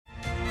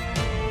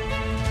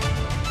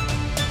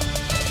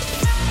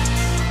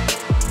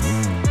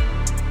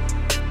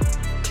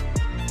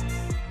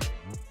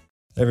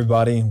Hey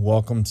everybody,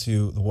 welcome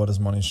to the What is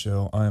Money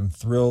Show. I am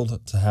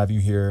thrilled to have you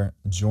here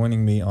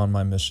joining me on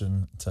my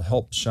mission to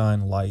help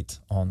shine light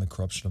on the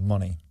corruption of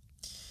money.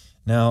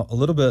 Now, a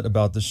little bit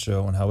about this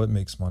show and how it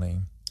makes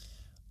money.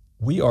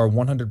 We are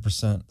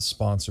 100%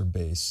 sponsor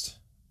based,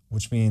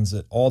 which means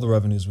that all the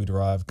revenues we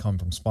derive come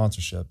from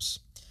sponsorships.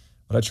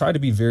 But I try to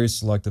be very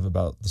selective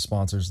about the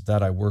sponsors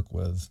that I work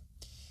with,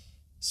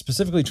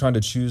 specifically trying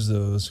to choose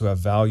those who have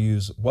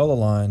values well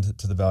aligned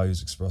to the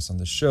values expressed on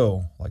this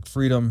show, like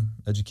freedom,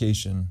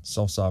 education,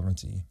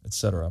 self-sovereignty,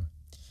 etc.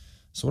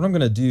 So what I'm going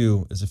to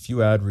do is a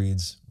few ad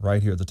reads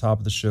right here at the top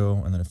of the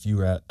show and then a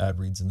few ad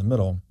reads in the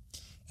middle.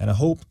 And I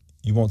hope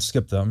you won't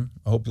skip them.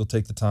 I hope you'll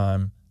take the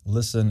time,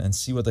 listen, and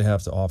see what they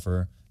have to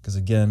offer, because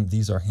again,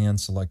 these are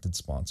hand-selected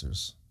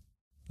sponsors.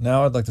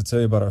 Now I'd like to tell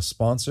you about our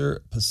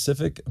sponsor,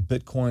 Pacific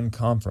Bitcoin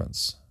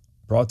Conference,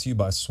 brought to you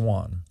by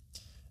Swan.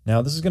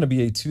 Now, this is going to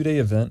be a 2-day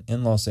event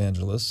in Los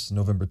Angeles,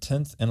 November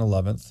 10th and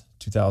 11th,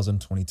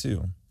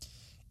 2022.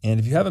 And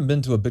if you haven't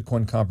been to a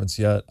Bitcoin conference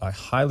yet, I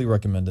highly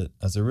recommend it,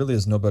 as there really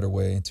is no better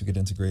way to get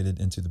integrated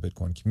into the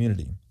Bitcoin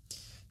community.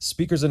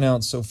 Speakers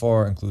announced so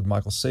far include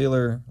Michael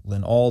Saylor,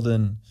 Lynn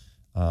Alden,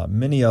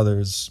 many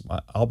others.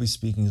 I'll be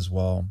speaking as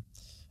well.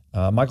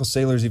 Michael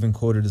Saylor is even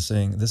quoted as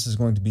saying, "This is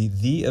going to be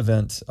the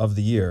event of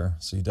the year,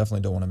 so you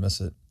definitely don't want to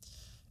miss it."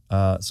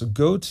 So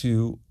go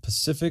to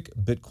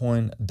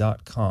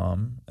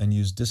pacificbitcoin.com and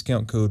use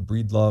discount code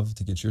BREEDLOVE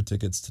to get your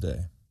tickets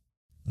today.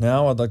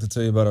 Now I'd like to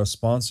tell you about our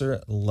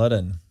sponsor,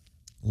 Ledn.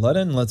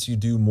 Ledn lets you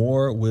do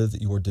more with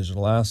your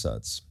digital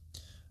assets.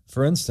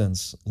 For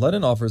instance,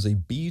 Ledn offers a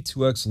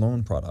B2X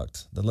loan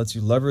product that lets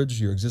you leverage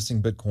your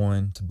existing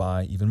Bitcoin to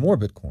buy even more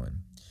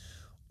Bitcoin.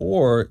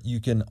 Or you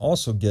can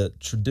also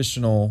get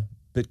traditional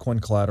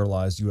Bitcoin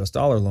collateralized US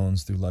dollar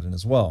loans through Ledn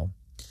as well.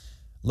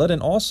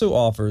 Ledn also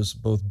offers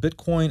both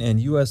Bitcoin and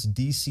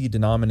USDC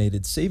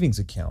denominated savings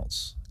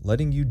accounts,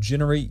 letting you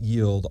generate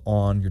yield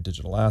on your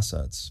digital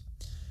assets.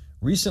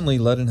 Recently,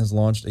 Ledn has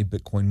launched a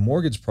Bitcoin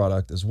mortgage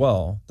product as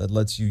well that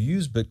lets you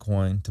use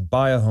Bitcoin to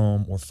buy a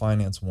home or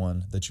finance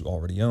one that you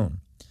already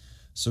own.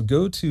 So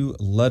go to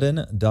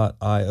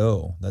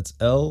ledn.io, that's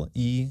LEDN.io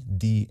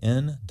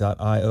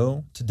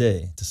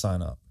today to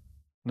sign up.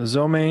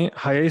 Nozomi,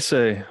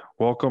 Hayase,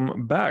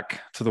 welcome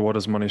back to the What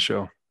is Money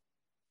Show.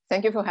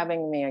 Thank you for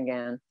having me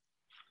again.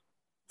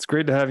 It's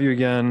great to have you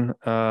again.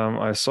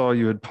 I saw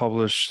you had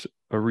published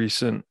a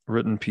recent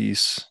written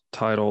piece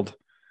titled,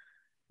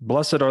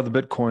 "Blessed are the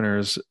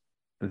Bitcoiners,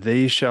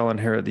 they shall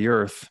inherit the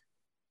earth."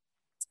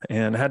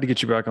 And I had to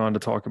get you back on to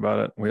talk about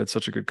it. We had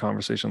such a good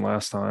conversation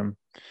last time.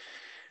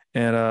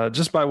 And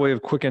just by way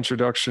of quick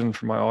introduction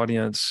for my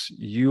audience,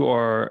 you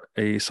are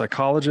a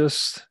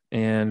psychologist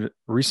and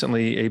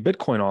recently a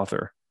Bitcoin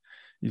author.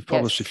 You've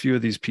published a few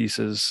of these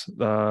pieces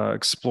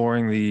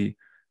exploring the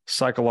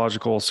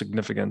psychological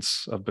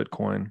significance of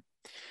Bitcoin.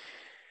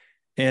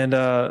 And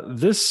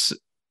this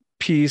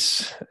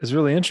piece is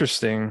really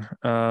interesting.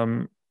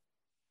 I'll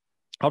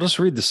just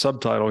read the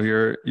subtitle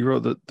here. You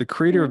wrote that the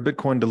creator of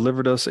Bitcoin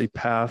delivered us a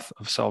path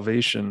of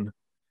salvation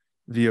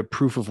via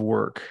proof of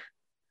work,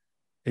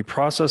 a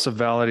process of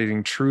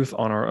validating truth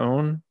on our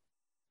own,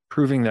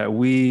 proving that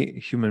we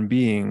human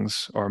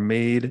beings are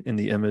made in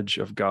the image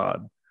of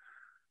God.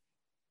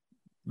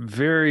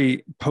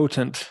 Very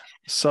potent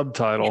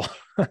subtitle.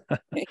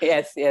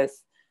 Yes.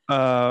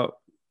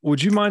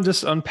 Would you mind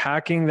just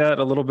unpacking that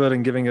a little bit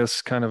and giving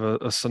us kind of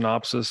a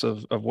synopsis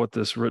of what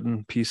this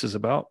written piece is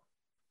about?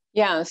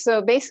 Yeah.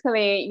 So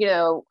basically,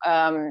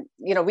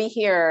 we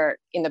hear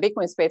in the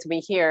Bitcoin space, we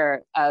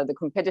hear the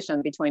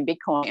competition between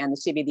Bitcoin and the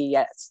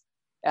CBDS.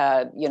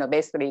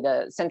 Basically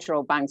the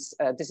central bank's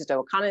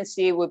digital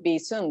currency would be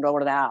soon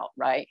rolled out,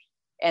 right?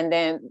 And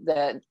then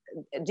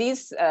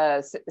these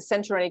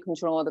centrally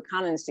controlled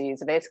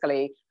currencies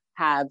basically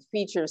have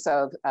features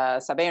of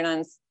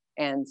surveillance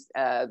and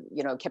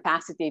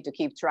capacity to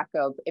keep track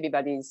of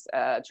everybody's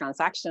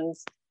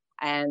transactions,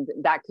 and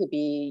that could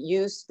be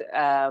used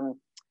by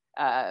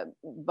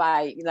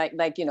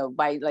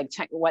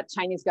what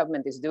Chinese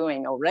government is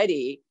doing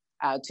already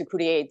to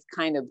create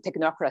kind of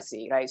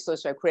technocracy, right?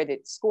 Social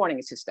credit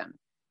scoring system.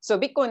 So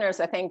Bitcoiners,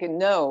 I think,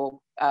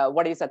 know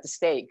what is at the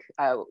stake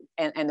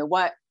and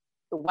what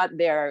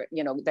they're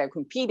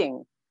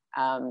competing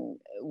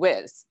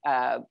with,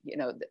 and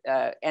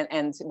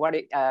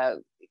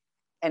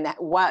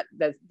what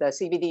the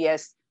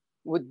CBDS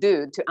would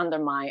do to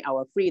undermine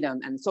our freedom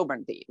and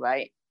sovereignty,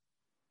 right?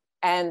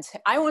 And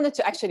I wanted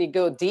to actually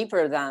go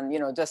deeper than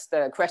just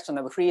the question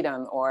of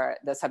freedom or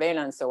the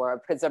surveillance or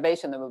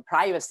preservation of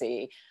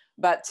privacy,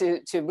 but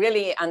to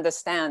really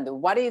understand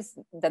what is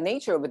the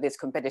nature of this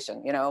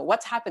competition.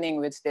 What's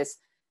happening with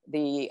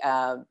the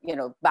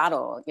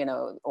battle,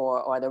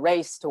 or the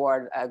race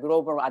toward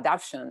global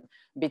adoption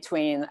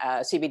between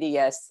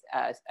CBDS,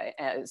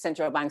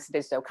 central banks'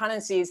 digital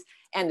currencies,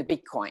 and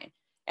Bitcoin.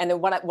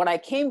 And what I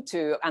came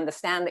to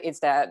understand is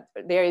that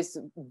there is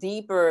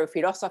deeper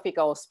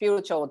philosophical,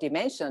 spiritual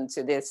dimension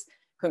to this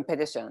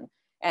competition,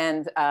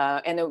 and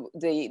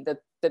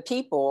the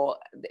people,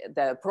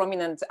 the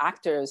prominent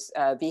actors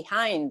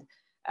behind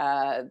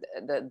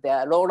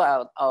the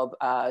rollout of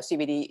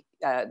CBD,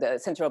 the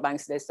central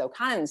bank's digital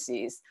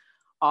currencies,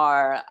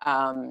 are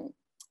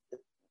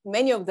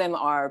many of them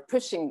are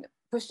pushing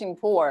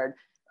forward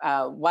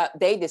what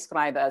they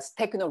describe as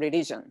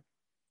techno-religion.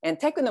 And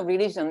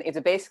techno-religion is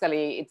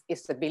basically,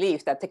 it's the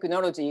belief that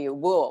technology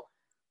will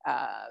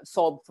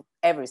solve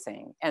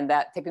everything, and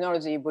that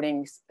technology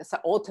brings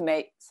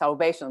ultimate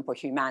salvation for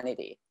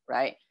humanity,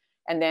 right?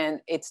 And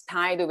then it's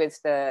tied with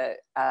the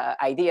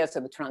ideas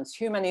of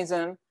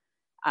transhumanism.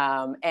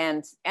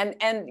 And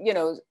you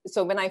know,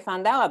 so when I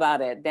found out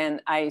about it, then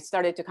I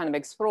started to kind of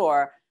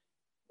explore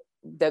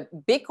the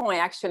Bitcoin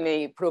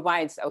actually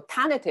provides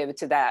alternative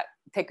to that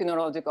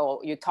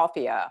technological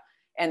utopia,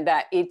 and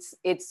that it's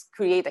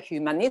create a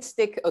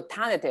humanistic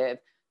alternative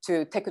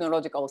to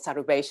technological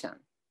salvation.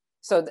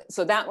 So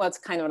that was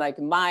kind of like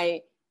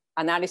my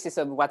analysis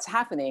of what's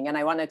happening, and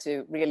I wanted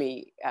to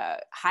really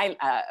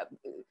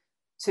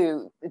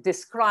to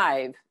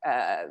describe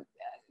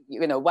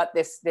you know, what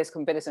this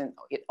competition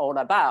is all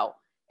about,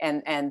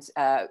 and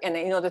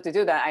in order to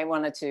do that, I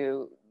wanted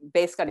to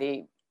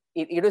basically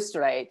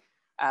illustrate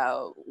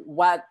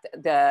what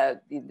the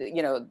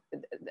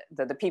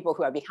people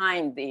who are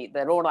behind the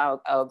rollout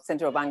of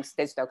central banks'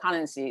 digital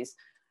currencies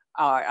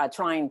are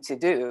trying to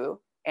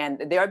do,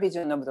 and their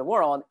vision of the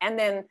world, and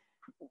then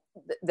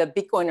the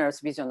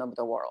Bitcoiners' vision of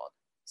the world.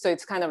 So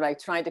it's kind of like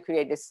trying to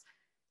create this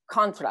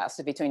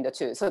contrast between the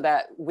two, so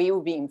that we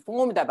will be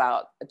informed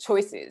about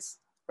choices,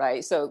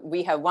 right? So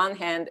we have one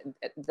hand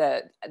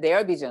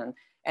their vision,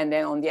 and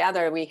then on the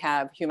other we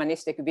have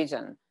humanistic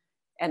vision.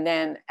 And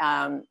then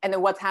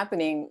what's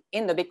happening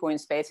in the Bitcoin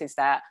space is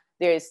that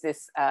there is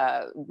this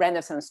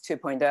Renaissance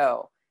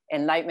 2.0,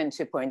 Enlightenment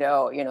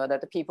 2.0, you know,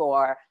 that the people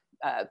are,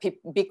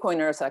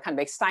 Bitcoiners are kind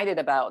of excited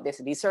about this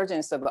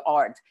resurgence of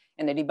art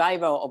and the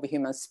revival of the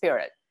human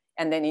spirit.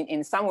 And then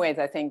in some ways,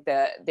 I think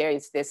that there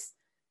is this,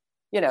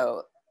 you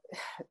know,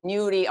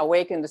 newly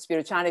awakened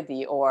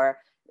spirituality, or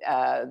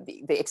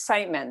the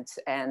excitement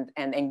and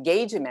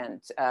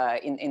engagement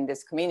in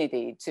this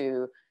community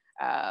to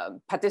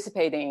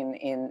participating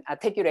in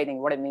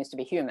articulating what it means to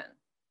be human.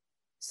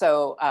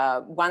 So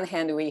one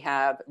hand we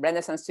have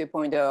Renaissance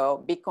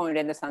 2.0, Bitcoin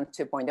Renaissance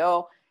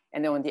 2.0,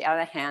 and then on the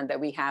other hand that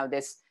we have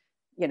this,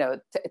 you know,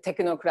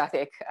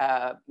 technocratic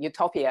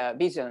utopia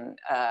vision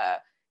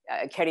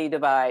carried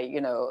by,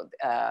 you know,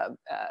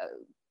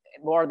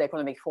 World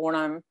Economic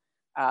Forum,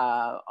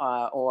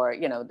 or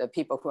you know, the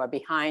people who are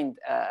behind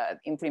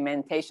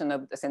implementation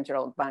of the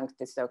central bank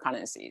digital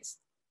currencies.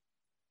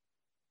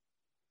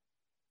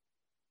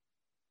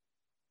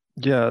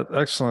 Yeah,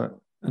 excellent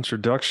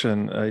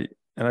introduction.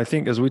 And I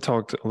think, as we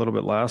talked a little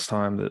bit last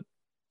time, that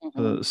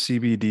the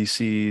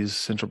CBDCs,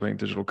 central bank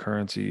digital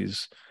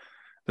currencies,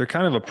 they're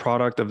kind of a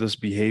product of this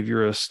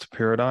behaviorist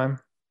paradigm.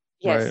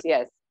 Yes, right?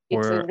 yes.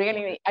 It's Where,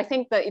 really, I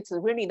think that it's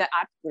really the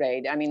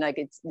upgrade. I mean, like,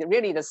 it's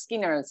really the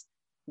Skinner's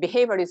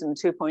behaviorism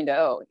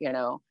 2.0, you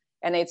know,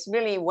 and it's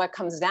really what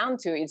comes down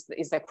to is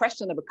the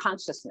question of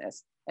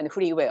consciousness and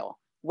free will,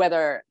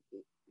 whether,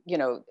 you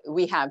know,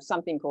 we have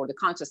something called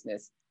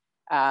consciousness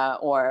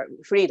or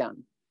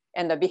freedom.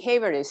 And the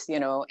behaviorists, you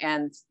know,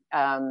 and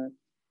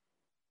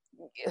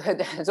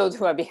those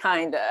who are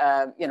behind,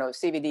 you know,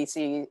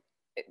 CBDC,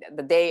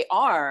 they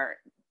are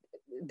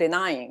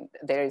denying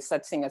there is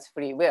such thing as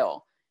free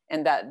will,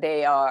 and that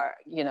they are,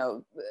 you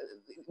know,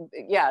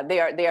 yeah,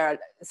 they are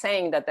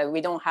saying that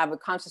we don't have a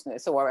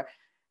consciousness, or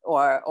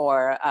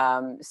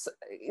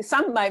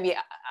some might be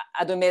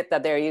admit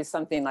that there is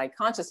something like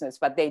consciousness,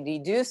 but they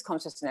reduce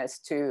consciousness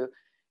to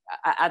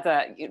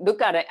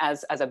look at it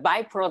as a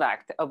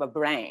byproduct of a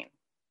brain,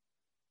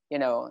 you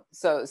know.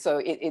 So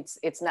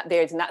it's not,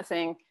 there's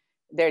nothing,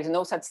 there's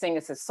no such thing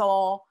as a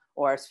soul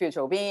or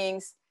spiritual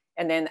beings.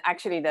 And then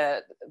actually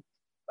the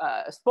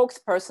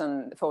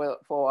spokesperson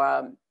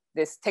for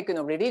this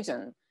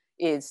techno-religion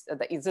is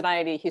the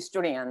Israeli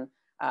historian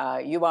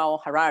Yuval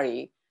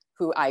Harari,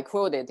 who I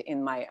quoted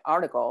in my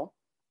article.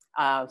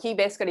 He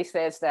basically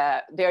says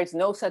that there is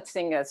no such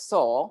thing as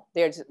soul.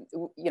 There's,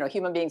 you know,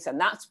 human beings are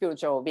not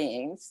spiritual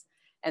beings,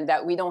 and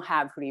that we don't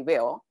have free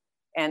will.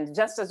 And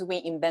just as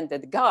we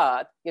invented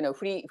God, you know,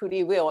 free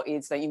will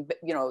is, you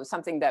know,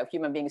 something that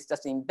human beings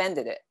just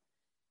invented it.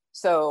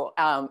 So,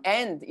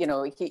 and, you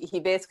know, he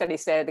basically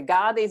said,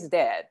 God is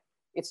dead.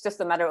 It's just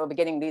a matter of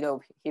getting rid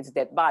of his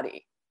dead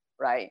body,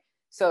 right?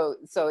 So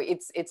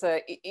it's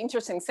a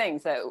interesting thing.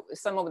 So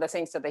some of the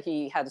things that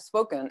he had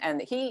spoken,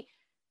 and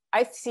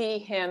I see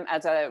him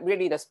as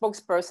really the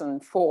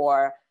spokesperson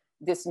for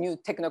this new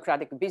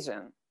technocratic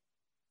vision,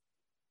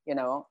 you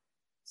know?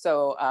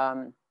 So,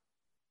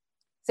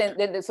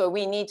 so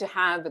we need to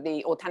have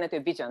the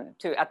alternative vision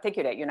to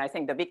articulate, you know, I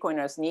think the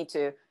Bitcoiners need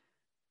to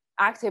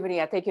actively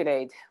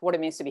articulate what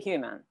it means to be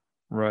human.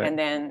 right. And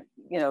then,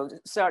 you know,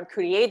 start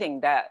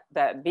creating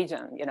that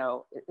vision, you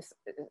know,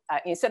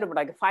 instead of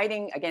like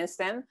fighting against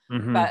them,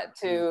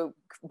 but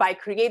by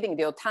creating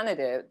the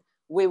alternative,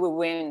 we will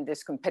win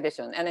this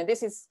competition. And then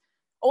this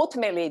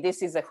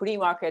is a free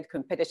market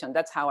competition.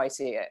 That's how I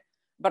see it.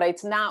 But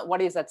it's not,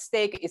 what is at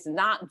stake is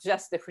not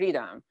just the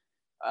freedom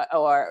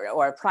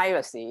or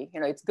privacy.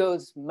 It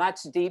goes much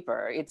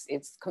deeper.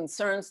 It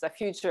concerns the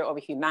future of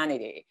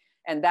humanity,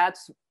 and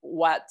that's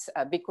what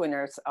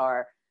Bitcoiners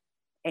are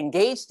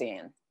engaged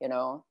in.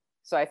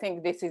 So I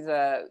think this is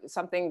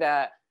something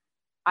that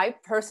I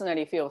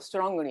personally feel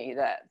strongly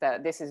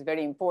that this is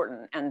very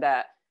important, and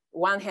that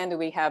one hand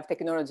we have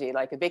technology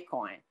like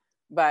Bitcoin,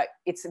 but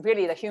it's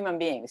really the human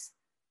beings.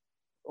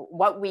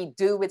 What we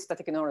do with the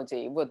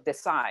technology would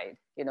decide,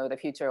 the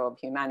future of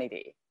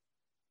humanity.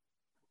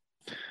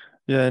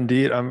 Yeah,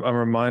 indeed. I'm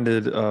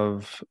reminded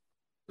of,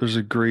 there's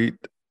a great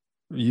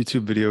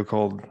YouTube video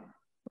called,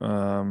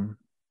 I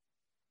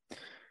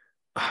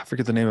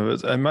forget the name of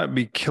it. It might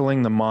be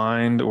Killing the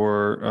Mind,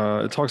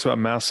 or it talks about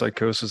mass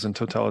psychosis and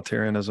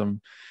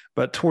totalitarianism.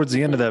 But towards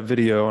the end of that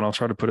video, and I'll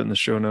try to put it in the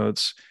show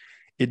notes,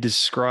 it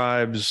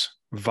describes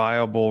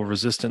viable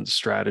resistance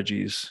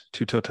strategies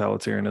to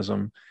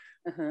totalitarianism.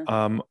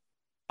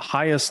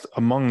 Highest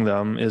among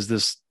them is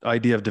this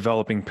idea of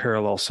developing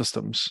parallel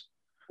systems,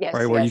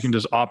 right? Where you can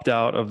just opt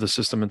out of the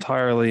system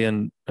entirely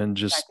and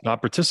just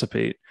not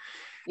participate.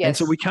 And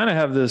so we kind of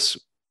have this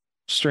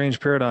strange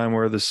paradigm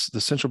where the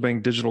central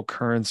bank digital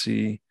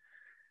currency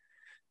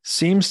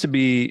seems to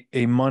be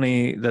a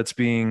money that's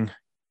being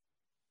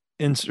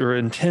or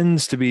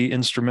intends to be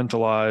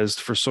instrumentalized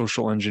for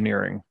social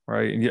engineering,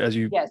 right? As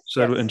you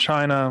said, in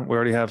China, we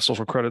already have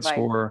social credit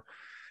score.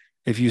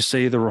 If you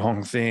say the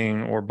wrong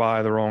thing or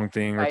buy the wrong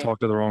thing or talk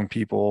to the wrong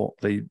people,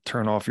 they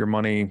turn off your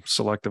money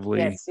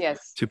selectively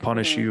to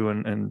punish you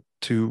and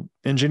to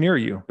engineer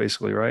you,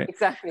 basically, right?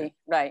 Exactly,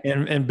 right.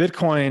 And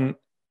Bitcoin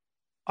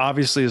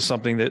obviously is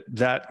something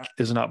that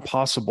is not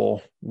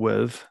possible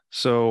with.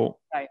 So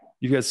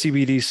you've got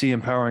CBDC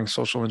empowering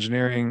social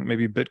engineering,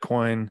 maybe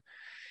Bitcoin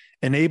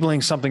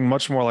enabling something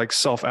much more like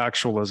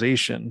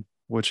self-actualization,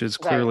 which is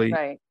clearly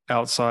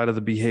outside of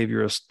the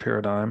behaviorist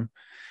paradigm.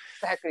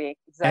 Exactly.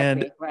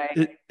 And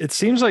it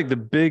seems like the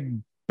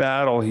big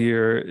battle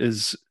here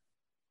is,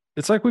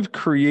 it's like we've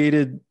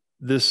created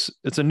this,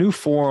 it's a new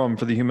forum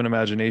for the human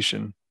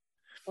imagination,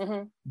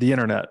 the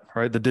internet,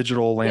 right? The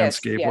digital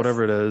landscape,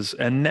 whatever it is.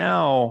 And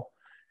now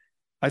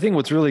I think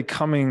what's really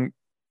coming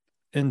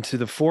into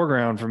the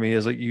foreground for me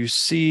is like you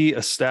see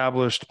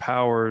established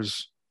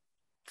powers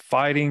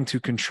fighting to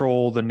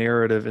control the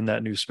narrative in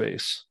that new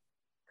space.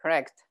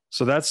 Correct.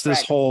 So that's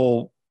this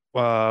whole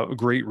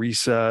great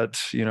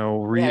reset, we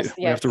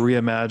have to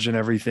reimagine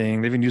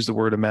everything. They even use the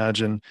word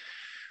imagine,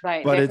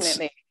 but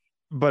definitely.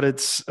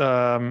 it's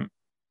the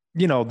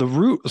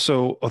root.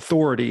 So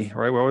authority,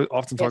 right? We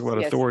often talk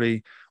about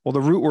authority. Well,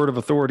 the root word of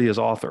authority is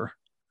author.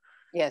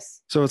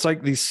 Yes. So it's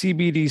like these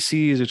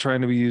CBDCs are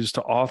trying to be used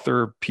to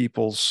author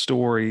people's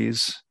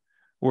stories,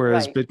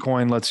 whereas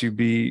Bitcoin lets you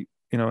be,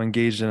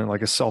 engaged in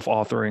like a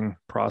self-authoring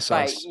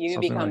process. Right. You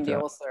become like the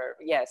author.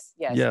 Yes.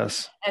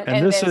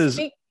 And this is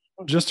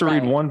just to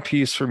read one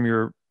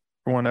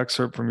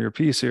excerpt from your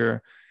piece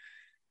here.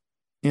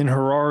 In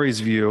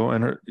Harari's view,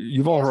 and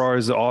Yuval Harari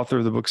is the author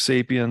of the book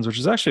Sapiens, which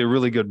is actually a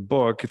really good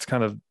book. It's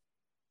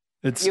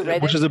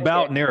which is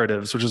about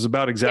narratives, which is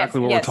about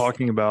exactly what we're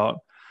talking about.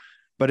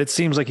 But it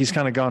seems like he's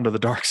kind of gone to the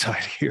dark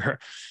side here,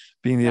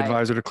 being the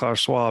advisor to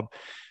Klaus Schwab.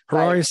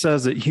 Harari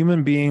says that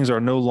human beings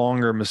are no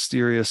longer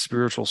mysterious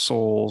spiritual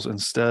souls.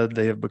 Instead,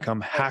 they have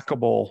become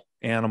hackable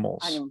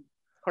animals.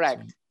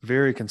 Correct. It's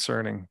very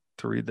concerning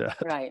to read that.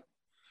 Right.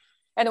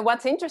 And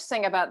what's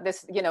interesting about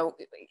this,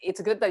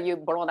 it's good that you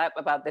brought up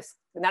about this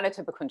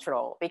narrative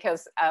control,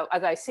 because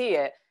as I see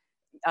it,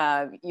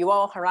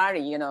 Yuval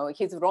Harari,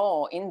 his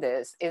role in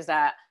this is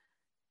that,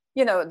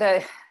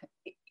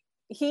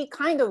 he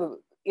kind of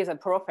is a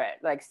prophet,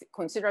 like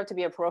considered to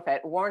be a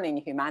prophet, warning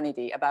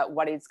humanity about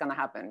what is going to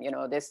happen.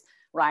 This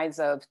rise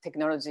of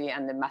technology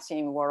and the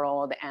machine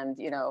world, and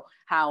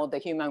how the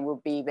human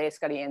will be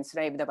basically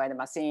enslaved by the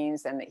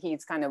machines. And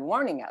he's kind of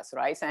warning us,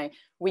 right, saying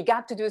we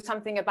got to do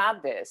something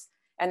about this.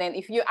 And then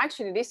if you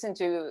actually listen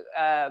to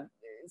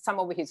some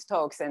of his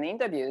talks and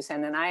interviews,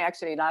 and then I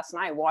actually last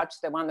night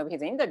watched one of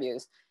his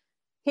interviews,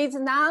 he's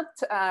not,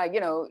 I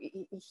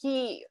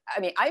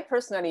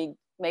personally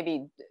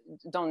maybe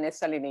don't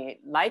necessarily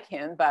like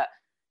him, but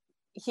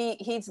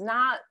he's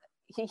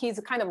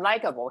kind of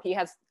likable. He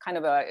has kind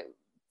of a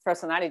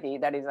personality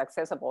that is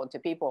accessible to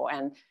people.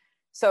 And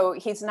so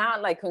he's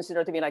not like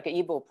considered to be like an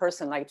evil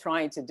person, like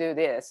trying to do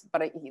this,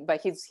 but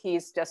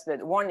he's just a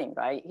warning,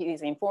 right?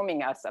 He's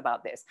informing us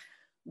about this.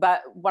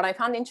 But what I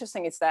found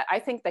interesting is that I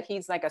think that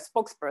he's like a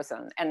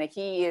spokesperson, and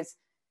he is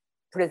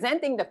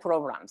presenting the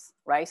programs,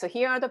 right? So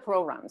here are the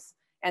programs.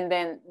 And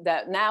then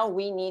now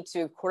we need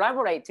to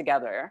collaborate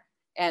together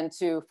and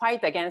to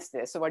fight against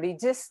this, or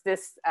resist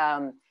this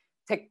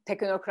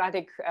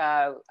technocratic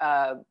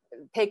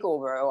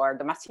takeover, or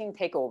the machine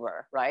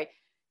takeover, right?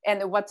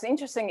 And what's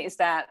interesting is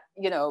that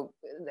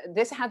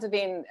this has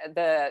been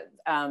the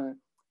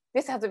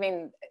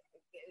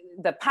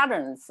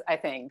patterns, I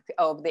think,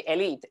 of the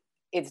elite,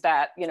 is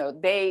that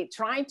they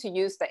try to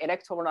use the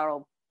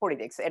electoral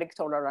politics,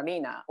 electoral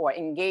arena, or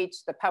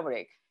engage the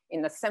public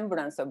in the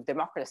semblance of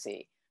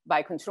democracy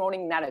by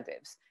controlling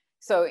narratives.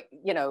 So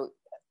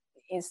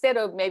instead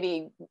of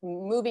maybe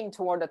moving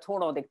toward a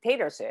total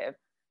dictatorship,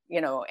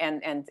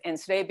 and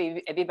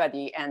enslave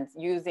everybody and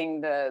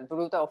using the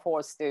brutal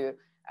force to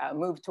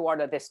move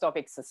toward a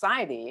dystopic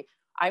society,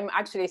 I'm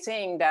actually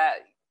saying that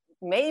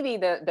maybe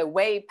the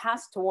way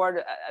past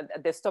toward a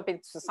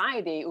dystopic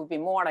society would be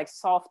more like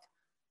soft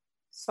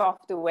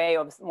way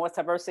of, more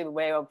subversive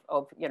way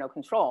of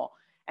control,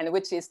 and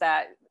which is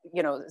that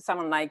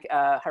someone like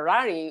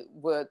Harari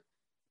would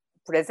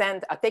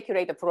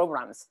articulate the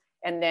programs,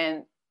 and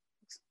then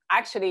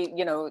actually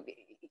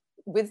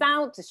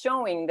without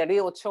showing the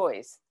real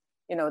choice,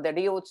 the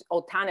real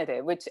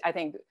alternative, which I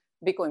think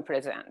Bitcoin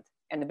present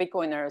and the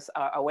Bitcoiners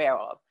are aware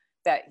of,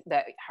 that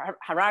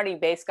Harari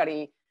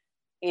basically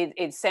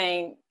is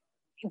saying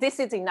this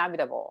is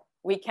inevitable.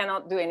 We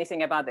cannot do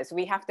anything about this.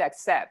 We have to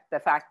accept the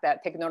fact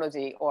that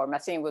technology or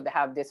machine would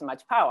have this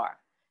much power.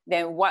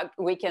 Then what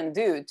we can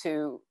do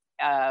to,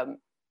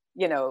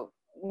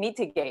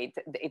 mitigate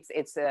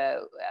its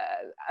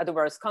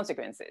adverse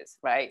consequences,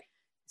 right?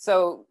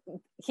 So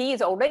he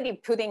is already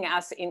putting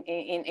us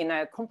in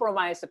a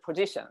compromised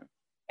position,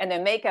 and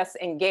then make us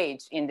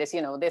engage in this.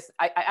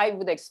 I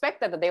would expect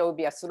that there will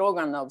be a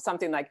slogan of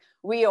something like,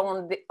 "We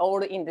are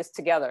all in this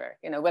together."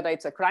 Whether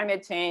it's a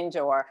climate change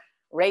or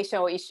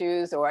racial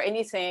issues or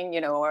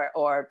anything,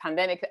 or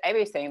pandemic,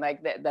 everything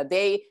like that.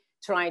 They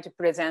try to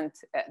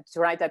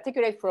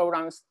articulate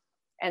programs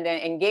and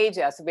then engage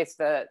us with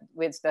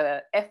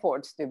the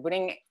efforts to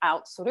bring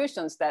out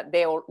solutions that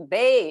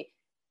they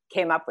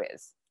came up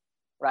with,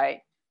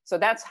 right? So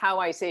that's how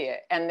I see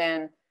it. And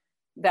then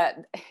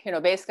that,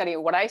 basically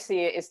what I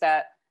see is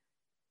that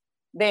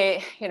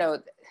their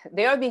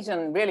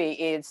vision really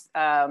is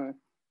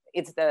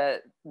it's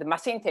the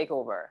machine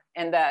takeover,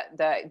 and that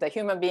the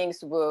human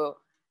beings will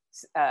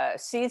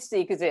cease to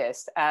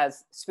exist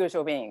as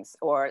spiritual beings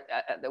or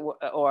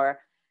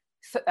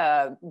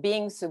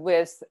beings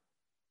with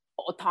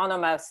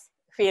autonomous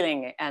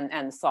feeling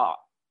and thought,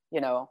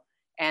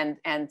 and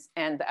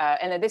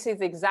this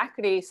is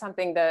exactly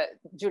something that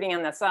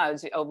Julian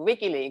Assange of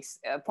WikiLeaks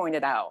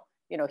pointed out.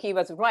 He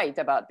was right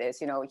about this.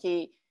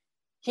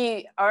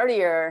 He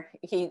earlier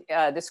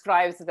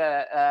describes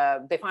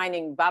the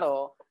defining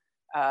battle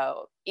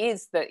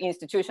is the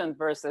institution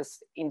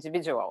versus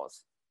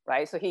individuals,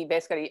 right? So he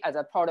basically, as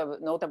a part of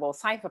notable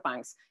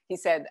cypherpunks, he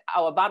said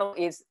our battle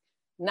is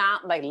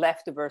not like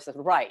left versus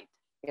right,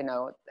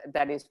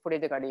 that is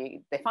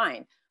politically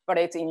defined, but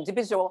it's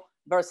individual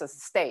versus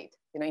state,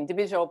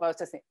 individual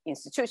versus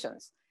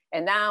institutions.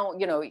 And now,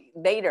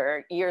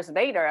 years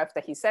later,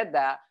 after he said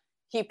that,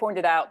 he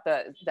pointed out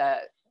the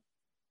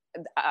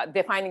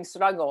defining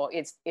struggle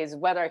is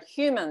whether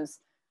humans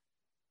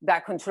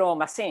that control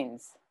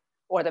machines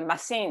or the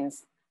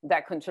machines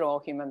that control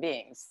human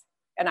beings.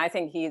 And I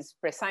think he's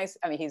precise.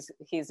 I mean,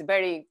 he's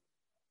very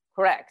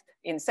correct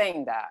in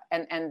saying that.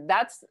 And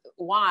that's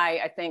why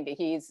I think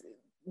he's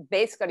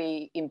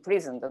basically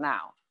imprisoned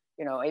now.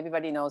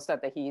 Everybody knows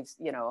that he's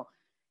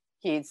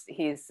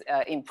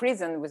in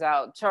prison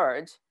without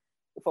charge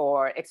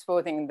for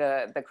exposing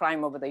the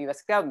crime of the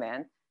US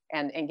government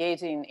and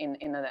engaging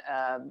in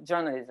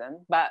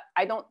journalism. But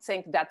I don't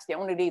think that's the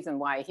only reason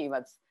why he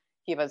was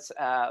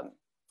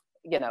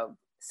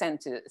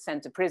sent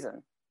to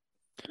prison,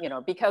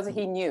 because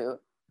he knew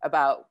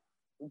about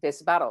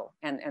this battle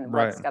and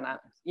what's Right. gonna,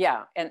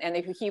 and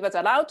if he was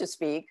allowed to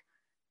speak,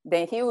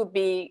 then he would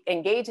be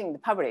engaging the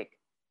public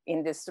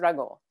in this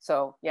struggle.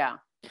 So yeah,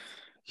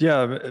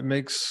 it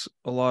makes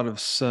a lot of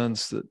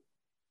sense that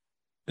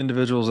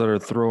individuals that are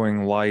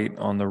throwing light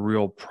on the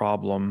real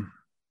problem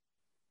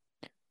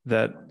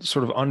that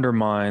sort of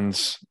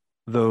undermines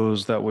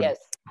those that would yes,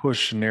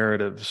 push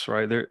narratives,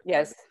 right?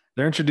 yes,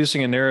 They're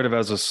introducing a narrative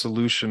as a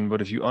solution,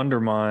 but if you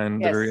undermine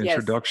the yes, very yes,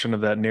 introduction of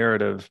that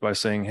narrative by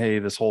saying, "Hey,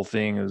 this whole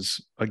thing is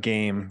a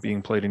game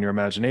being played in your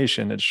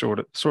imagination," it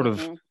sort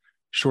of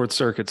short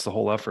circuits the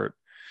whole effort.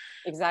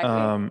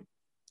 exactly.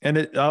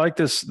 And I like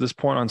this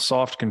point on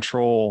soft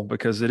control,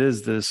 because it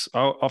is this. I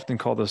often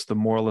call this the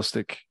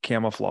moralistic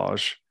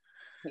camouflage.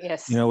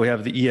 Yes, We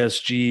have the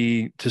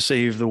ESG to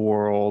save the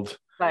world.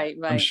 right,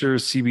 I'm right, sure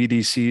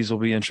CBDCs will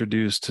be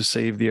introduced to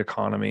save the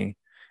economy.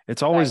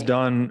 It's always right,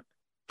 done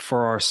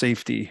for our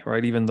safety,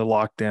 right? Even the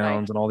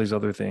lockdowns right, and all these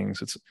other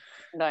things.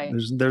 right,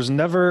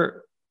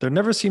 There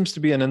never seems to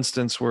be an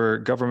instance where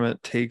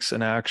government takes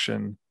an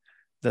action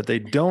that they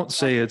don't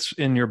say exactly, it's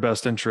in your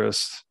best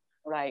interest,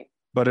 right.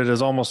 but it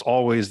is almost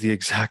always the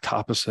exact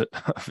opposite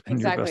of in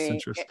your best Exactly,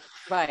 interest.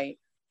 right.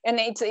 And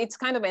it's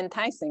kind of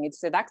enticing. It's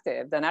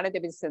seductive. The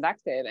narrative is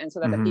seductive, and so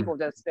that the Mm-hmm. people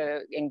just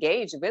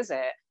engage with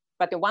it.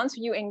 But once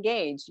you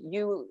engage,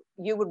 you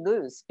would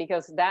lose,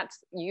 because that's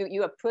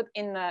you are put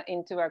in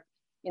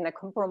a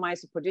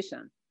compromised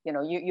position.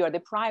 You are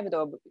deprived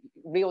of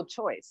real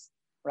choice,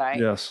 right?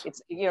 Yes.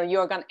 It's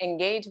you're going to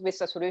engage with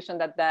a solution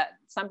that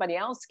somebody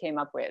else came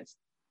up with.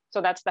 So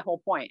that's the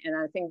whole point. And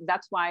I think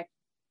that's why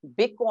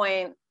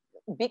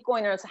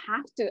Bitcoiners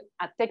have to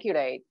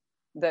articulate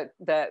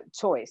the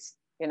choice,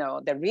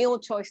 the real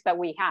choice that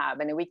we have,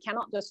 and we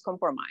cannot just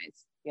compromise.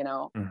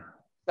 Mm.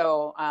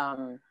 So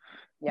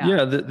Yeah.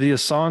 Yeah, the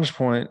Assange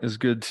point is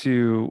good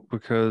too,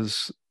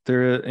 because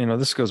there,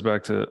 this goes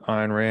back to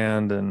Ayn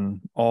Rand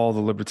and all the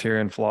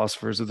libertarian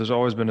philosophers, that there's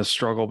always been a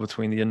struggle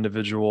between the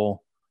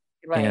individual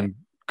Right. and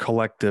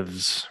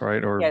collectives,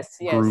 right? Or Yes.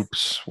 Yes.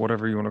 groups,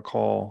 whatever you want to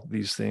call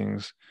these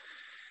things.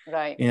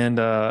 Right. And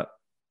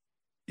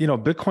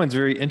Bitcoin's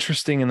very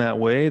interesting in that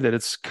way, that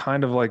it's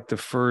kind of like the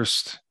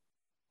first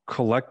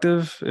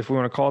collective, if we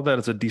want to call it that.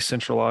 It's a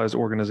decentralized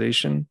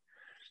organization,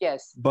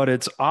 Yes. but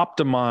it's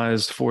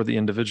optimized for the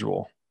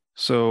individual.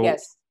 So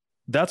Yes.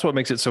 that's what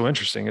makes it so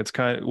interesting.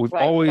 We've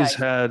Right. always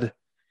Right. had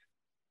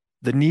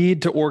the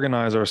need to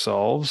organize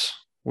ourselves,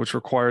 which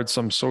required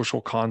some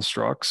social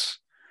constructs,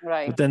 but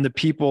Right. then the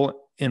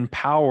people in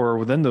power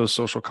within those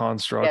social Yes.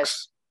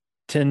 constructs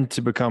tend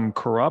to become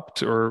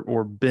corrupt,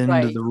 or bend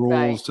Right. the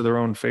Right. rules to their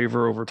own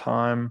favor over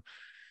time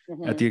at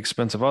Mm-hmm. the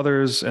expense of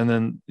others. And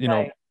then,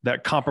 Right.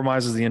 that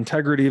compromises the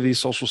integrity of these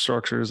social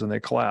structures and they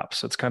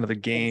collapse. It's kind of the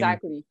game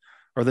Exactly.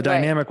 or the Right.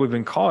 dynamic we've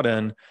been caught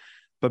in.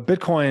 But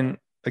Bitcoin,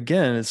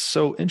 again, is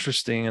so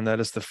interesting in that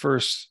it's the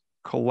first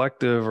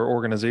collective or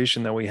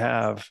organization that we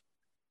have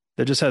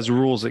that just has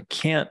rules that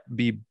can't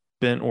be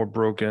bent or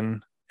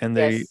broken. And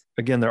Yes.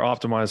 they're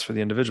optimized for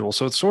the individual.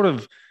 So it's sort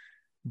of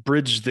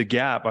bridged the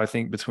gap, I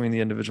think, between the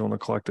individual and the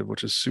collective,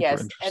 which is super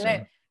Yes.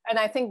 interesting. And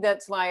I think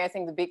that's why I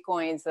think the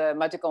Bitcoin is a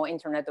magical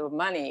internet of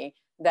money,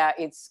 that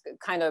it's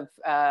kind of,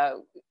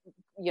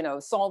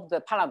 solve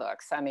the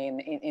paradox. I mean,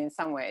 in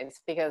some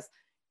ways, because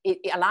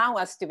it allows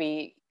us to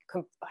be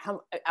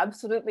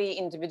absolutely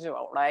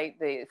individual, right?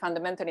 The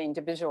fundamentally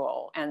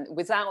individual, and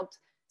without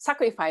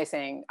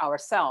sacrificing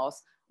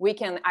ourselves, we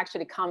can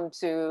actually come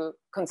to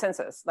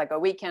consensus. Like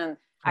we can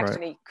Right.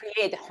 actually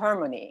create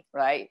harmony,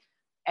 right?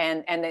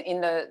 And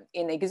in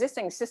the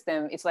existing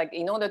system, it's like,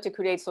 in order to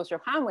create social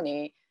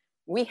harmony,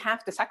 we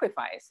have to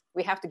sacrifice.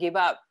 We have to give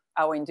up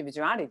our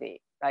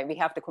individuality, right? We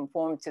have to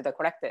conform to the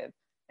collective,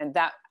 and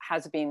that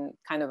has been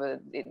kind of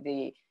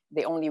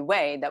the only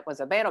way that was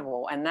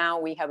available. And now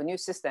we have a new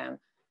system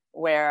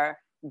where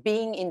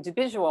being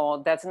individual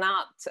does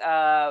not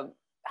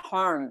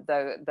harm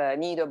the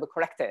need of a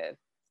collective,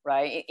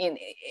 right?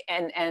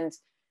 And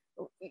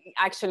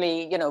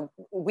actually,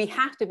 we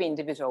have to be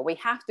individual. We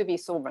have to be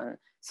sovereign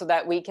so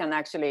that we can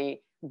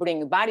actually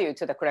bring value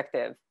to the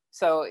collective.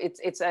 So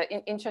it's an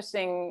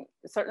interesting,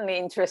 certainly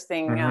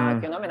interesting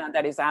phenomenon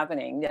that is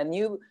happening.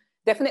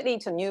 Definitely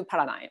it's a new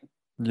paradigm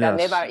that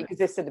Yes. never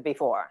existed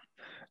before.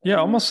 Yeah,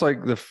 almost like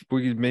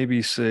we could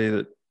maybe say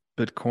that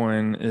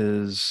Bitcoin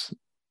is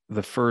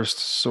the first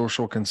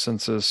social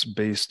consensus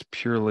based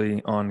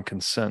purely on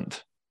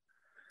consent.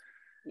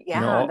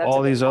 Yeah, that's a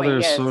All good these point. other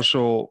Yes.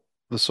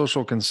 the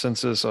social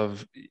consensus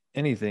of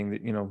anything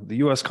that, the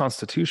US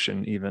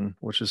Constitution, even,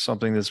 which is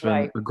something that's been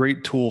Right. a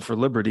great tool for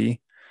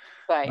liberty,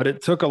 Right. but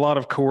it took a lot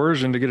of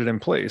coercion to get it in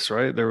place,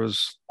 right? There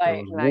was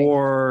Right. Right.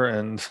 war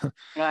and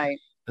Right.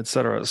 et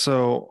cetera.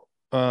 So,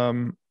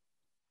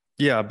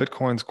 yeah,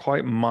 Bitcoin's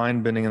quite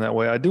mind bending in that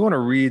way. I do want to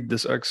read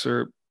this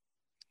excerpt,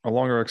 a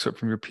longer excerpt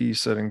from your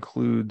piece that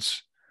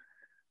includes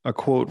a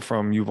quote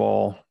from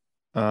Yuval.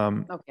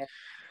 Okay.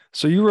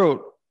 So you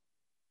wrote,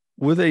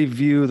 with a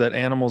view that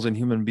animals and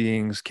human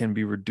beings can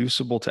be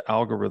reducible to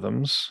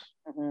algorithms,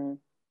 Mm-hmm.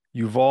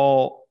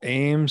 Yuval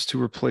aims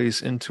to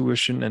replace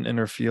intuition and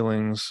inner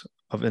feelings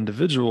of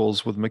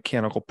individuals with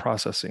mechanical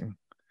processing.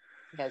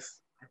 Yes.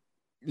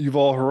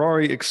 Yuval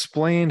Harari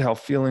explained how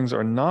feelings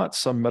are not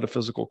some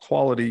metaphysical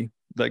quality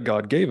that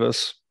God gave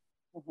us,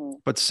 Mm-hmm.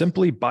 but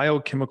simply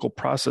biochemical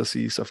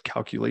processes of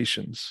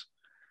calculations.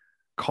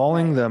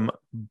 Calling Right. them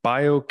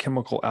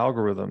biochemical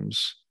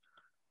algorithms,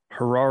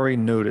 Harari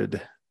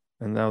noted,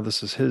 and now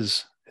this is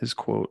his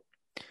quote.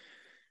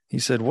 He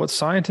said, "What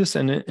scientists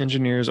and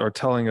engineers are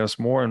telling us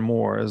more and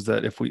more is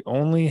that if we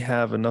only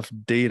have enough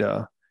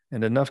data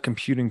and enough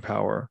computing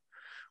power,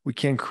 we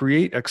can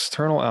create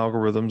external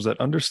algorithms that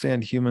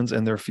understand humans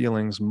and their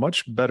feelings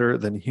much better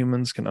than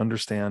humans can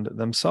understand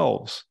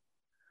themselves.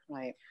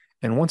 Right.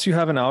 And once you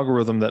have an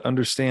algorithm that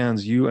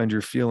understands you and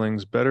your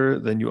feelings better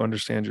than you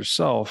understand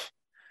yourself,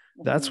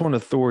 that's Mm-hmm. when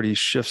authority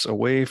shifts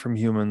away from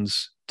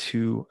humans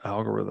to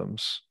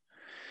algorithms."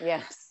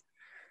 Yes.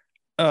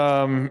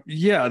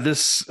 Yeah,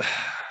 this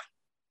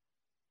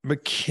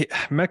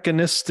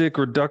mechanistic,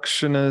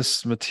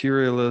 reductionist,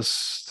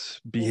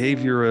 materialist, Mm-hmm.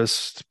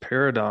 behaviorist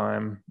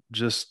paradigm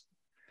just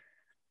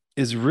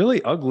is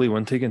really ugly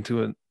when taken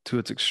to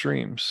its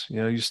extremes.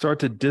 You start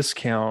to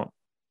discount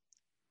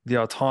the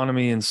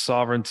autonomy and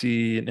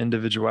sovereignty and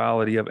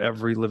individuality of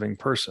every living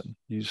person.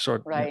 You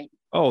start, Right.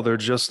 oh, they're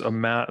just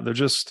they're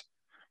just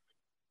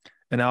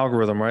an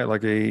algorithm, right?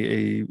 Like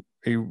a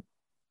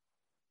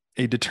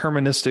a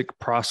deterministic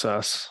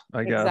process,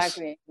 I guess.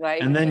 Exactly.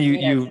 Right. And then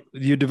Yes.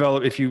 you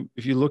develop, if you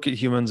look at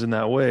humans in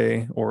that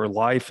way, or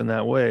life in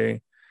that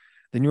way,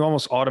 then you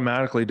almost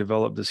automatically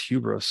develop this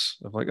hubris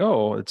of like,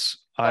 oh,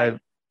 Right.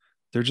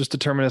 they're just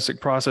deterministic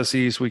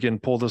processes. We can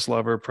pull this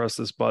lever, press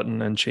this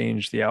button, and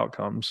change the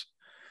outcomes.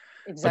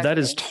 But that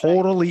is Exactly. Right.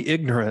 totally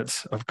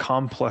ignorant of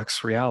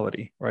complex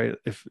reality, right?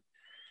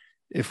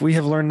 if we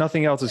have learned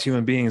nothing else as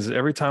human beings,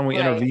 every time we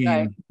Right, right.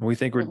 intervene, we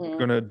think we're Mm-hmm.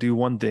 going to do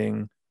one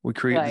thing, we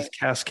create this Right.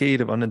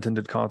 cascade of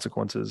unintended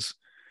consequences.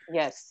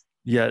 Yes.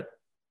 Yet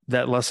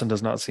that lesson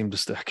does not seem to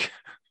stick.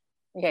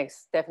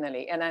 Yes,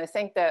 definitely. And I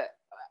think that,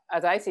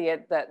 as I see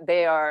it, that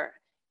they are,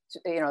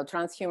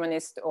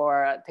 transhumanist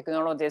or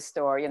technologist,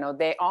 or,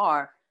 they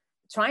are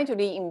trying to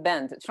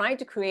reinvent, trying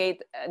to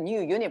create a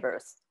new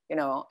universe,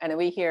 and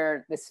we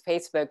hear this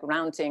Facebook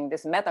ranting,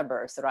 this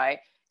metaverse, right?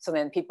 So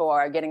then people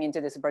are getting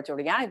into this virtual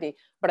reality,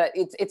 but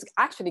it's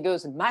actually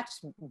goes much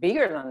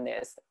bigger than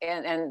this.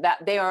 And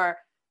that they are,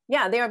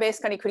 yeah, they are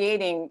basically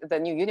creating the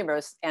new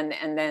universe, and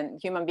then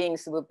human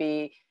beings will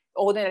be,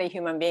 ordinary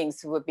human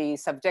beings would be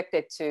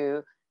subjected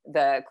to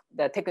the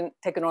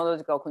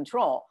technological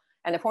control.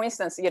 And for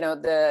instance,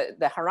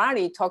 the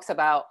Harari talks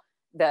about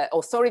the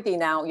authority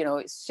now,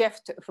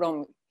 shift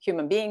from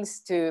human beings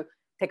to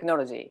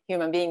technology,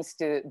 human beings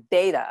to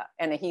data.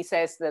 And he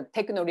says the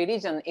techno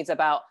religion is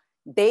about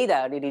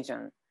data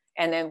religion.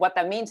 And then what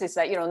that means is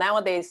that,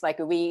 nowadays, like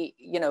the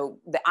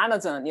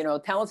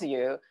Amazon, tells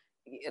you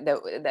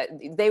that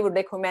they would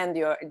recommend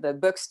the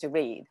books to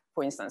read,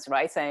 for instance,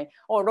 right? Saying,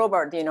 oh,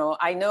 Robert,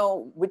 I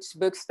know which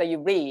books that you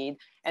read,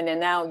 and then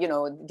now,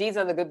 these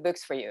are the good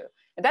books for you.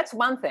 And that's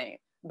one thing.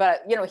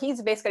 But,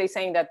 he's basically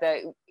saying that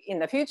in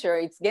the future,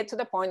 it's get to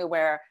the point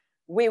where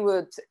we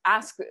would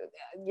ask,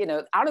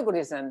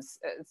 algorithms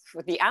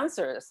for the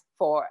answers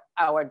for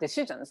our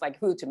decisions, like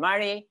who to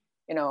marry,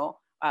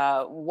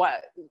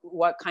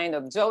 what kind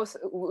of jobs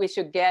we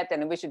should get,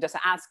 and we should just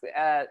ask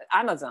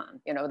Amazon,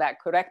 that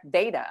correct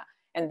data.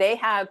 And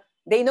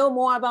they know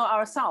more about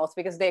ourselves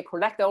because they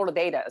collect all the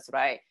data,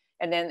 right?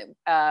 And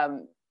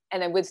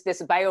then with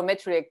this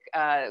biometric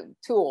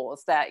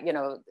tools that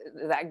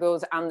that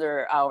goes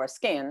under our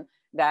skin,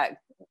 that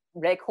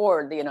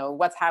record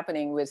what's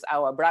happening with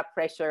our blood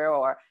pressure,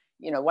 or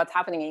what's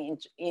happening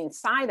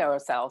inside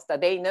ourselves,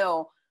 that they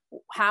know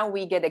how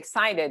we get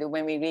excited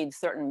when we read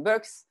certain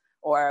books,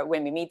 or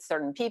when we meet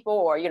certain people,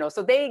 or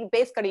so they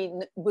basically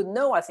would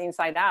know us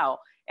inside out.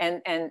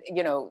 And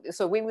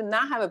so we would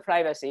not have a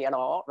privacy at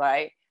all,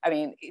 right? I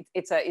mean,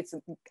 it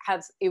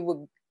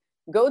would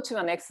go to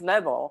the next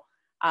level.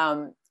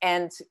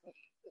 And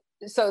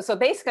so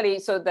basically,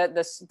 so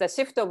the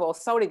shift of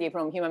authority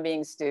from human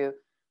beings to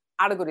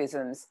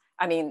algorithms,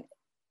 I mean,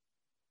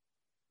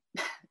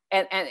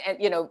 and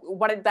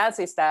what it does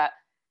is that,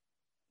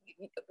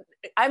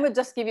 I would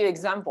just give you an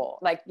example,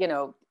 like,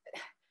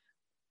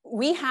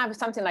 we have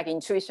something like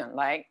intuition,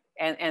 right?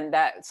 And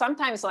that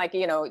sometimes, like,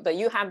 that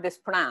you have this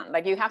plan,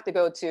 like you have to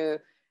go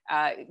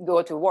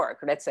to work,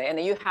 let's say, and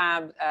you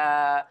have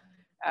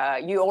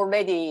you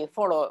already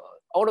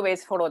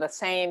always follow the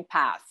same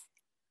path.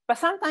 But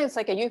sometimes,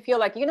 like, you feel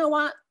like,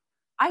 what,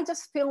 I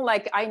just feel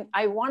like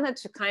I wanted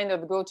to kind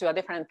of go to a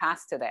different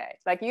path today.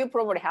 Like, you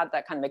probably had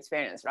that kind of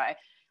experience, right?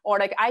 Or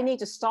like, I need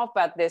to stop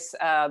at this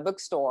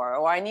bookstore,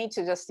 or I need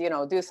to just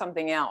do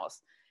something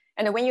else.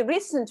 And when you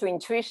listen to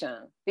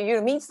intuition,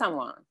 you meet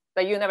someone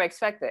that you never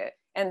expected,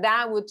 and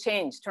that would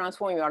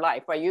transform your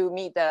life, or you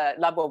meet the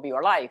love of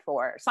your life,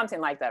 or something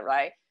like that,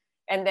 right?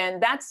 And then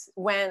that's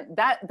when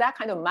that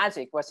kind of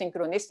magic or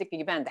synchronistic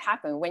event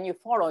happen when you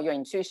follow your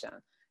intuition.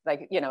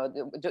 Like,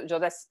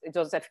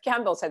 Joseph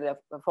Campbell said,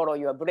 follow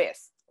your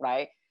bliss,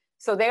 right?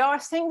 So there are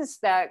things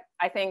that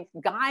I think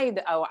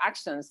guide our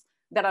actions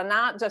that are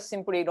not just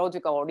simply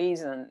logical or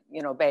reason,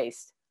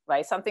 based,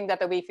 right? Something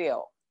that we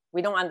feel,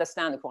 we don't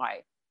understand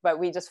why, but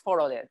we just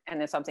followed it, and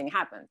then something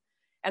happened.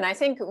 And I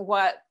think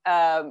what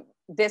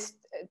this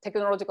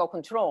technological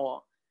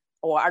control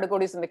or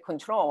algorithmic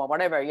control or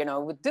whatever,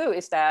 would do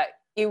is that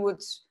it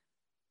would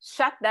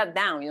shut that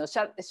down,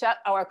 shut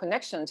our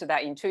connection to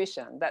that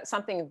intuition, that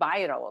something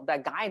vital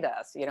that guide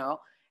us,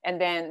 and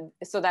then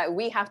so that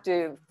we have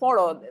to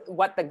follow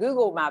what the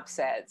Google map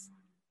says.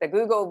 The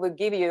Google will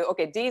give you,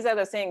 okay, these are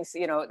the things,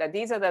 that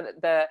these are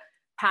the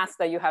paths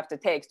that you have to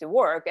take to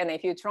work. And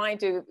if you're trying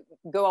to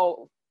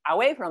go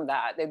away from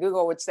that, the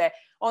Google would say,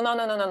 oh,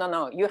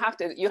 no, you have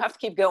to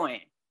keep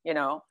going,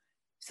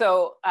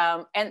 So,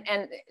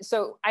 and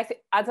so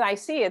as I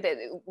see it,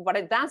 what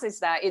it does is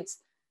that it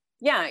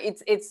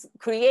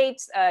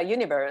creates a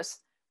universe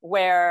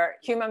where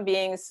human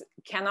beings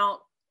cannot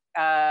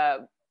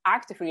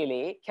act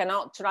freely,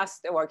 cannot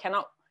trust, or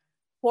cannot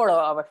follow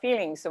our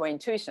feelings or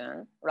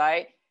intuition,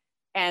 right?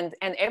 And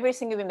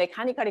everything will be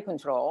mechanically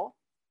controlled,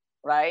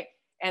 right?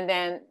 And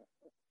then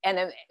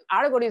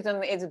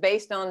algorithm is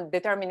based on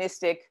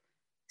deterministic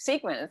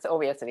sequence,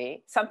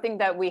 obviously, something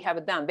that we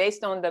have done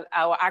based on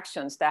our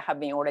actions that have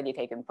been already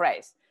taken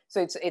place.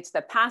 So it's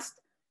the past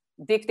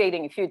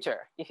dictating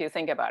future, if you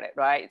think about it,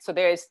 right? So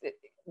there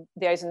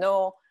is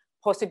no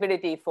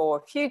possibility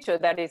for future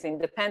that is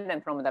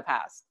independent from the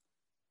past.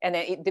 And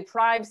then it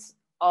deprives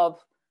of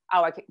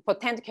our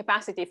potent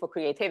capacity for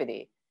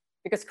creativity,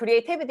 because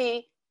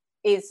creativity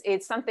is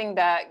something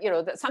that,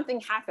 that something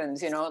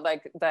happens,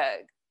 like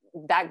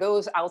that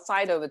goes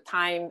outside of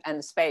time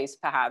and space,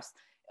 perhaps,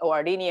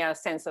 or a linear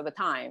sense of the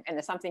time, and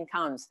then something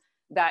comes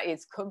that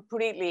is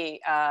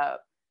completely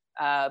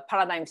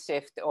paradigm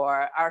shift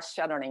or earth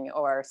shattering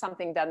or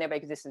something that never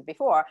existed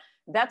before.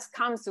 That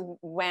comes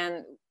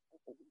when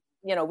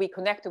we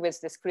connect with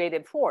this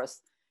creative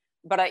force.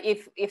 But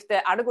if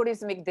the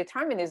algorithmic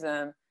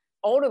determinism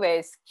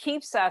always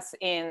keeps us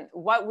in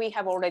what we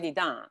have already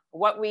done,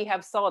 what we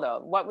have thought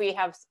of, what we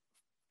have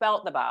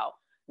felt about,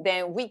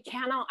 then we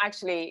cannot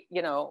actually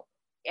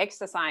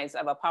exercise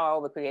our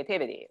power of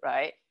creativity,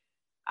 right?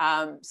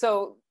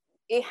 So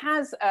it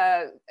has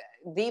a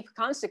deep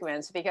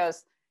consequence,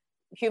 because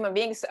human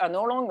beings are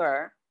no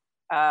longer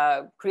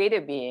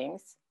creative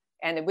beings,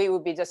 and we will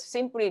be just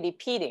simply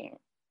repeating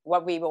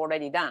what we've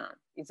already done.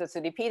 It's just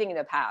repeating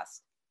the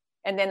past.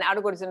 And then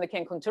algorithms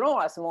can control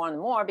us more and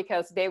more,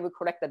 because they will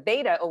collect the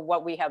data of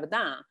what we have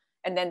done,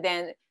 and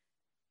then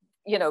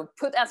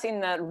put us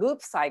in a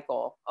loop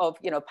cycle of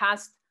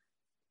past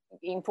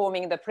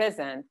informing the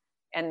present,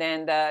 and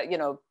then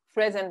the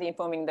present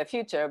informing the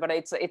future. But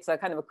it's a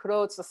kind of a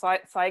closed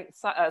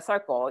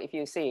circle, if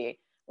you see,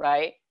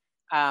 right?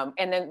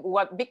 And then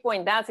what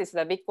Bitcoin does is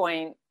that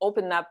Bitcoin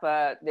open up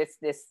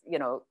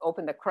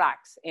open the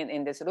cracks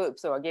in this loop,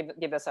 so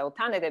give us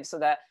alternatives, so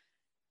that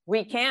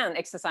we can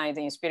exercise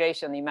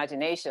inspiration,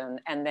 imagination,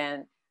 and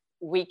then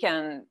we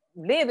can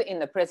live in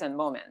the present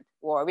moment,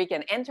 or we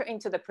can enter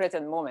into the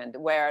present moment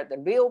where the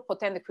real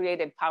potent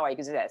creative power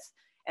exists.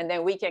 And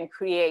then we can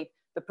create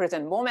the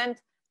present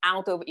moment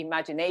out of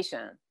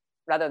imagination,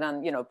 rather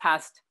than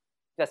past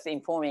just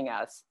informing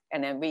us,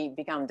 and then we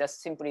become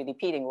just simply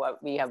repeating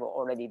what we have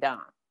already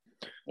done.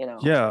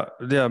 Yeah,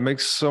 it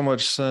makes so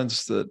much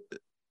sense that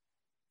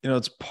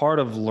it's part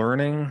of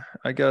learning,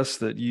 I guess,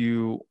 that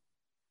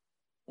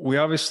we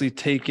obviously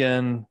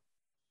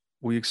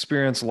we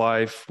experience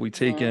life, we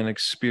take in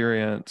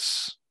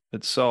experience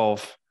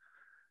itself,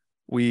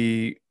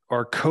 we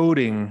are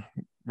coding,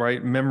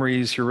 right?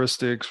 Memories,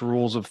 heuristics,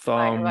 rules of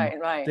thumb,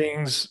 right.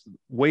 things,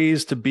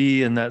 ways to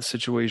be in that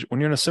situation. When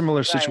you're in a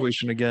similar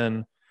situation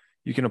again,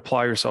 you can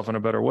apply yourself in a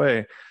better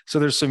way. So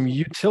there's some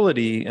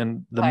utility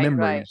in the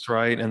memories,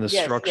 right? And the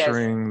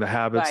structuring, the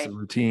habits, the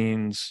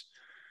routines,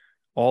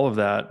 all of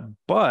that.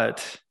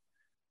 But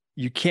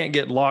you can't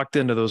get locked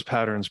into those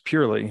patterns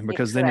purely,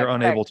 because then you're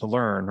unable to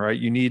learn, right?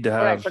 You need to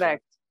have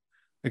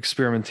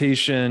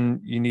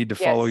experimentation. You need to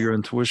follow your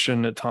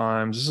intuition at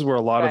times. This is where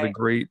a lot of the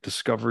great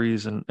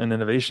discoveries and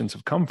innovations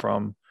have come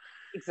from.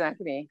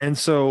 Exactly. And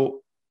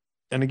so,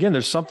 and again,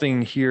 there's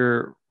something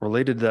here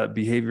related to that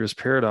behaviorist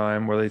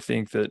paradigm, where they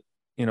think that,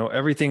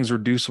 everything's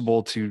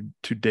reducible to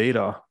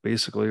data,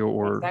 basically,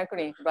 or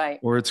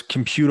it's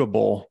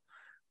computable.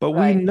 But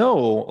we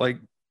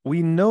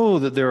know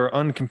that there are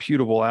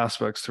uncomputable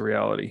aspects to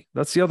reality.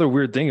 That's the other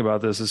weird thing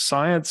about this, is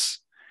science.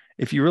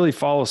 If you really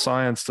follow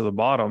science to the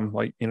bottom,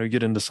 you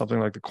get into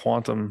something like the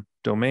quantum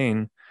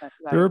domain,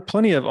 there are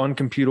plenty of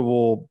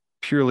uncomputable,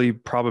 purely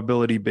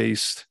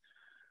probability-based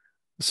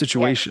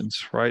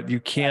situations, right?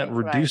 You can't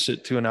reduce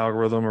it to an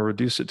algorithm or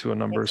reduce it to a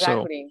number.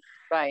 So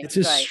it's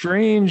a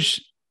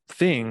strange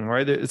thing,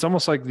 right? It's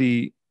almost like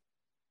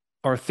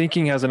our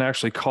thinking hasn't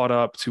actually caught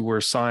up to where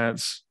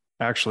science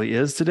actually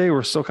is today.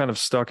 We're still kind of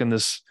stuck in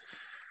this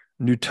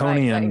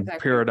Newtonian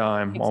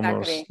paradigm,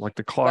 almost like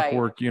the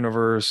clockwork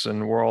universe,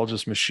 and we're all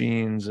just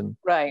machines and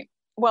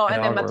well,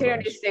 and the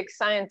materialistic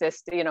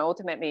scientists,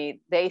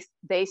 ultimately they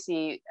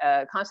see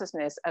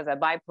consciousness as a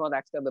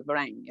byproduct of the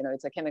brain.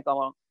 It's a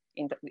chemical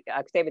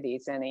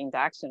activities and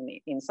interaction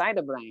inside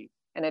the brain,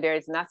 and there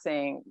is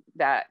nothing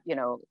that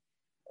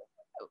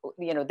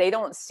they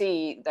don't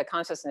see the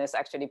consciousness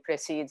actually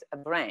precedes a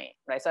brain,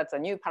 right? So that's a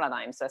new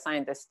paradigm. So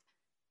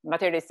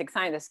materialistic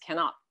scientists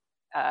cannot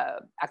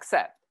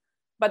accept.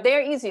 But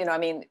there is,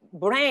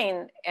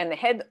 brain and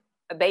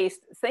head-based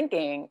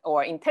thinking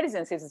or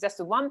intelligence is just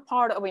one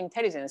part of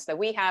intelligence. That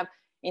we have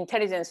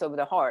intelligence of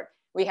the heart,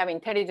 we have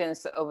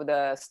intelligence of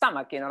the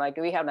stomach.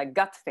 We have like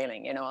gut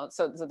feeling.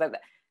 So that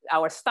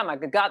our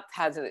stomach, the gut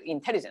has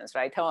intelligence,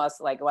 right? Tell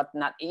us like what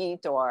not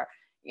eat, or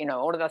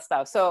all of that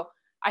stuff. So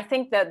I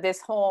think that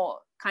this whole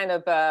kind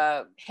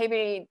of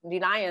heavy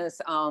reliance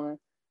on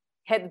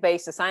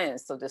head-based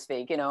science, so to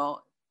speak,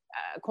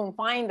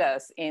 confined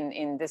us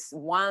in this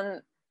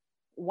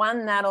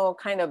one narrow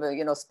kind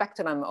of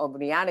spectrum of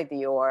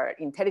reality or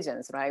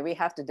intelligence, right? We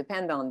have to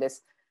depend on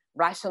this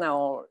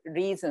rational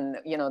reason,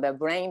 the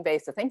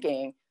brain-based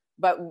thinking,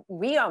 but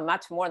we are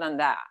much more than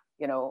that.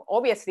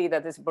 Obviously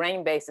that this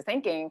brain-based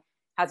thinking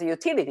has a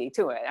utility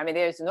to it.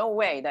 There's no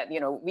way that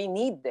we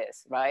need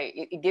this, right?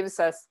 It gives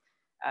us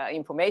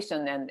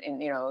information,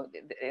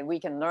 and we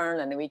can learn,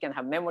 and we can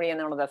have memory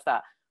and all of that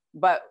stuff.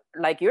 But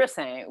like you're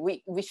saying,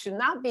 we should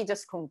not be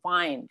just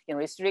confined and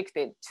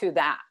restricted to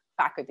that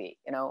faculty.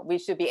 We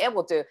should be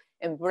able to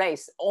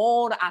embrace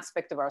all the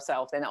aspects of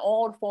ourselves and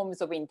all forms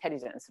of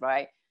intelligence,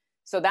 right?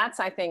 So that's,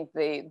 I think,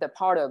 the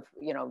part of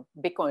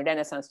Bitcoin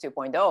Renaissance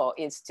 2.0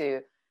 is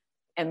to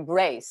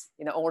embrace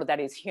all that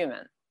is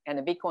human, and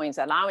the Bitcoin is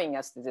allowing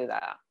us to do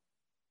that.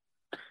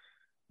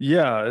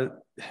 Yeah,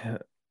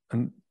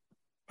 and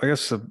I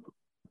guess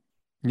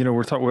we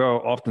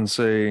often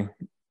say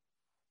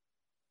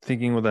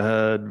thinking with the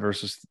head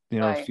versus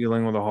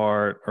feeling with the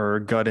heart, or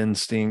gut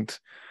instinct.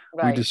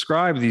 We Right.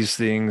 describe these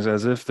things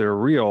as if they're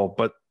real,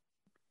 but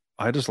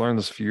I just learned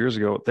this a few years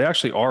ago. They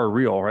actually are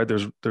real, right?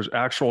 There's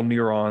actual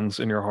neurons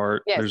in your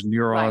heart. Yes. There's Right.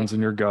 neurons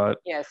in your gut.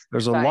 Yes.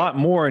 There's a Right. lot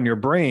more in your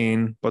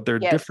brain, but they're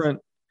Yes.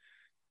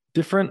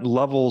 different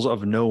levels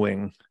of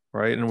knowing,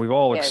 right? And we've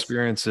all Yes.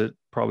 experienced it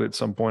probably at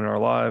some point in our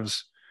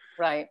lives.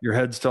 Right. Your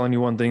head's telling you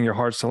one thing, your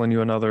heart's telling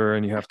you another,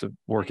 and you have to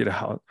work it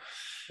out.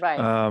 Right.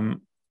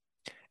 Um,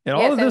 and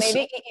all Yes, of and this,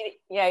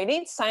 yeah, it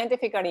is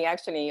scientifically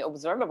actually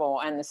observable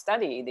and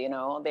studied.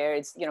 There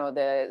is,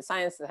 the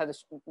science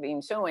has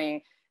been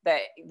showing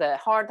that the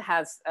heart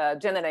has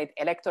generate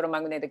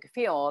electromagnetic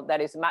field that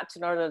is much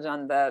larger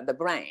than the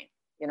brain,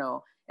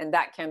 and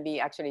that can be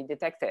actually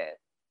detected.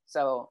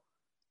 So,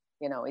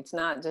 it's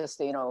not just,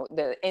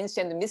 the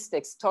ancient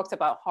mystics talked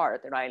about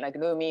heart, right? Like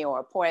Rumi or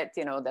a poet,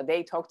 that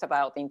they talked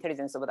about the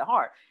intelligence of the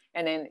heart.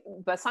 And then,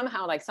 but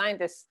somehow like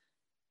scientists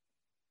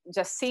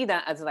just see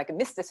that as like a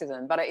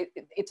mysticism, but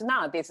it's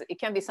not. It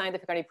can be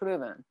scientifically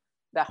proven.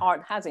 The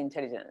heart has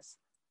intelligence.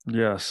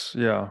 yes,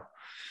 yeah.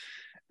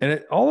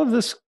 And all of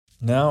this.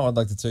 Now I'd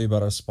like to tell you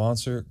about our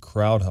sponsor,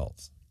 Crowd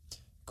Health.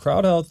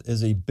 Crowd Health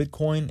is a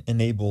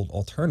Bitcoin-enabled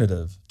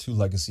alternative to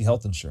legacy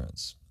health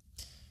insurance.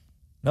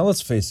 Now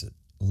let's face it,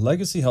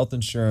 legacy health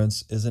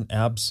insurance is an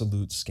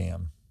absolute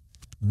scam.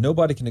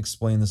 Nobody can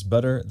explain this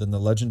better than the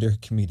legendary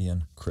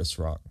comedian Chris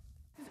Rock.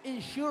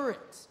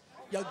 Insurance.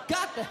 You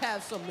got to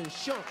have some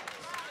insurance.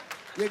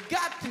 You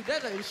got to.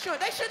 That's an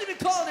insurance. They shouldn't even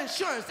call it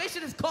insurance. They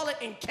should just call it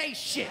in case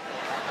shit.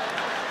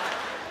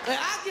 And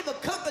I give a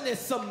company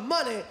some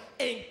money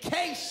in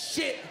case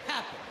shit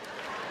happens.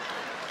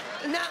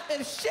 Now,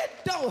 if shit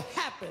don't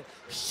happen,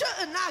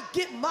 shouldn't I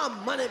get my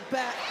money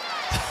back?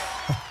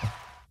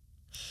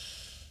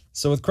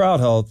 So with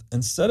Crowd Health,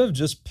 instead of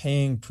just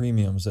paying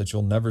premiums that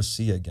you'll never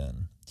see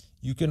again,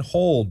 you can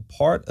hold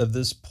part of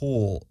this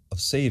pool of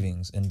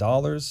savings in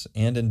dollars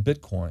and in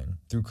Bitcoin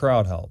through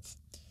Crowd Health.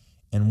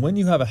 And when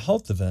you have a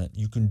health event,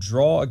 you can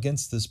draw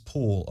against this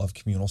pool of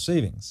communal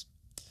savings.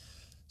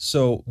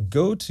 So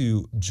go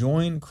to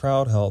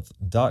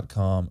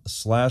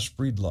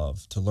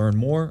joincrowdhealth.com/breedlove to learn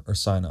more or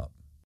sign up.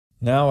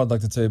 Now I'd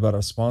like to tell you about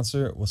our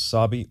sponsor,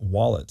 Wasabi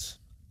Wallet.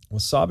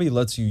 Wasabi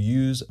lets you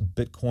use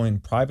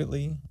Bitcoin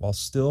privately while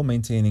still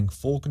maintaining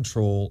full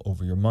control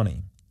over your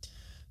money.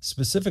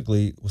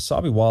 Specifically,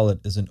 Wasabi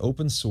Wallet is an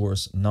open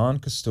source,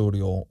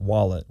 non-custodial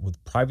wallet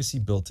with privacy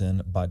built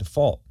in by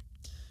default.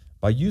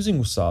 By using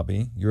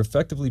Wasabi, you're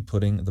effectively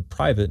putting the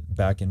private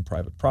back in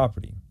private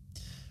property.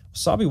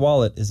 Wasabi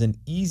Wallet is an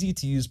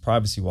easy-to-use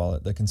privacy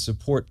wallet that can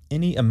support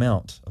any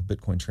amount of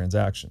Bitcoin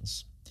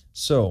transactions.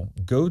 So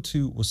go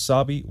to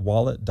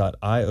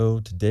wasabiwallet.io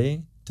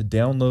today to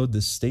download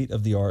this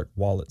state-of-the-art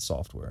wallet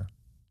software.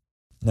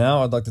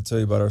 Now I'd like to tell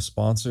you about our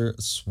sponsor,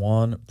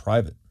 Swan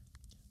Private.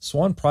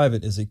 Swan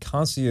Private is a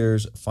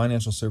concierge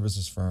financial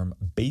services firm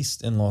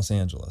based in Los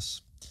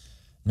Angeles.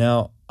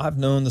 Now, I've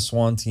known the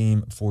Swan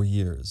team for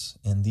years,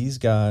 and these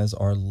guys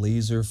are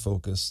laser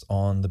focused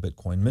on the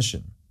Bitcoin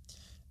mission.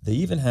 They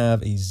even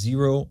have a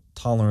zero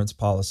tolerance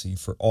policy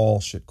for all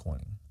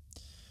shitcoining.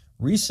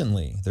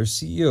 Recently, their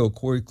CEO,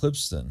 Corey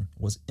Clipston,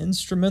 was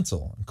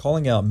instrumental in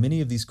calling out many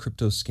of these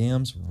crypto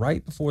scams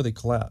right before they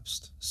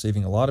collapsed,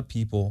 saving a lot of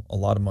people a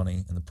lot of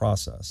money in the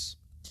process.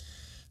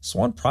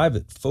 Swan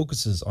Private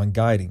focuses on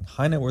guiding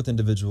high net worth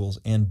individuals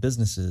and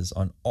businesses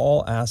on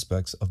all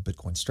aspects of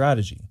Bitcoin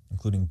strategy,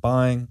 including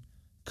buying,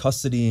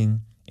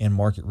 custodying, and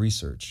market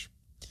research.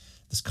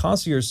 This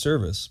concierge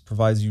service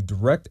provides you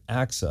direct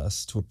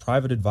access to a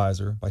private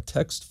advisor by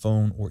text,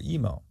 phone, or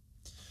email.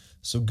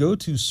 So go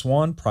to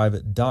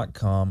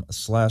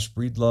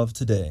swanprivate.com/breedlove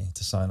today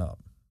to sign up.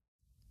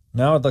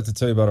 Now I'd like to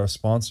tell you about our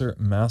sponsor,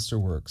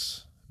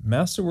 Masterworks.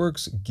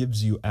 Masterworks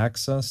gives you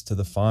access to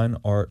the fine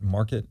art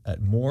market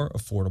at more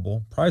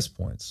affordable price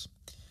points.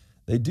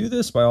 They do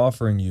this by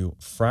offering you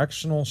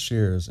fractional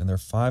shares in their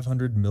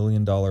 $500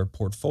 million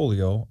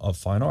portfolio of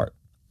fine art.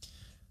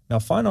 Now,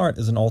 fine art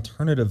is an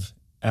alternative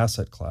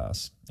asset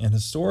class, and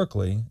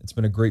historically, it's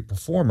been a great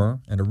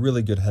performer and a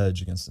really good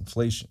hedge against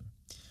inflation.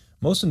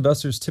 Most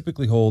investors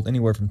typically hold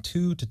anywhere from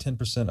 2 to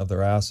 10% of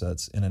their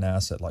assets in an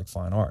asset like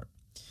fine art.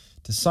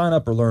 To sign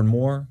up or learn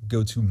more,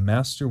 go to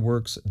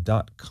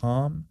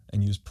masterworks.com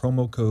and use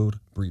promo code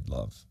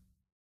BREEDLOVE.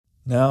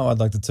 Now I'd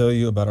like to tell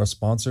you about our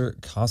sponsor,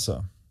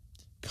 Casa.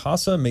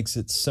 Casa makes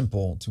it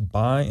simple to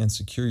buy and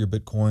secure your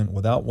Bitcoin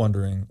without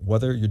wondering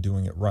whether you're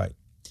doing it right.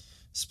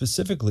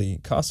 Specifically,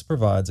 Casa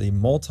provides a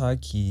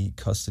multi-key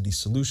custody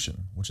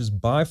solution, which is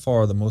by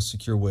far the most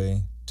secure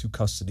way to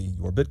custody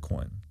your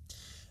Bitcoin.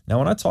 Now,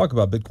 when I talk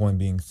about Bitcoin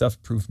being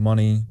theft-proof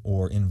money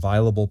or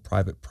inviolable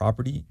private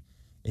property,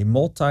 a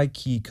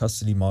multi-key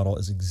custody model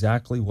is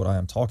exactly what I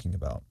am talking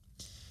about.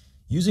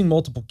 Using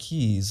multiple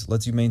keys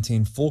lets you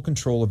maintain full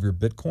control of your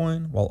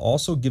Bitcoin while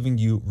also giving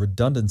you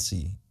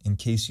redundancy in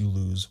case you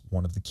lose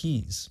one of the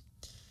keys.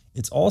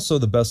 It's also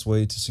the best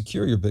way to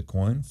secure your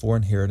Bitcoin for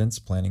inheritance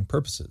planning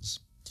purposes.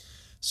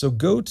 So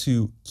go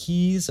to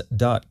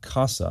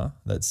keys.casa,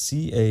 that's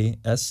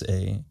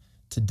C-A-S-A,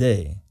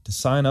 today to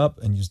sign up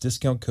and use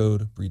discount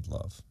code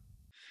BREEDLOVE.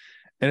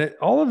 And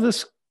all of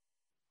this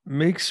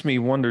makes me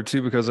wonder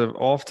too, because I've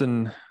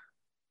often,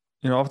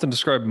 often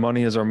described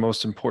money as our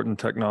most important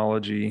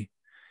technology.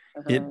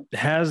 It Uh-huh.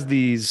 has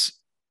these,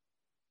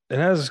 it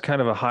has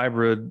kind of a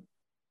hybrid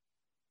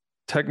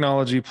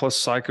technology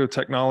plus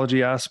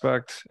psychotechnology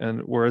aspect,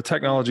 and where a Uh-huh.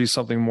 technology is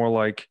something more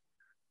like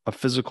a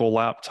physical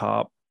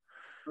laptop,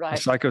 a Right.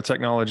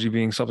 psychotechnology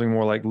being something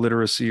more like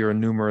literacy or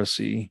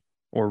numeracy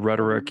or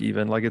rhetoric, Mhm.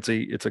 even like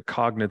it's a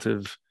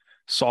cognitive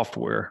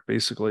software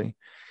basically.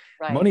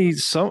 Right. Money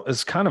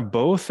is kind of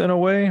both in a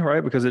way,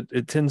 right? Because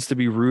it tends to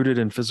be rooted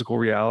in physical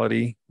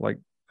reality, like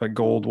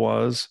gold Mhm.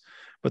 was,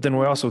 but then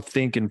we Mhm. also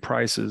think in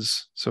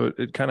prices, so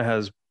it kind of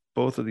has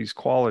both of these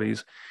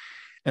qualities.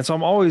 And so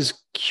I'm always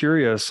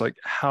curious, like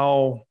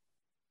how,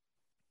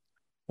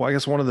 well, I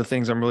guess one of the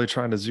things I'm really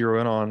trying to zero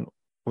in on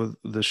with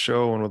the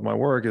show and with my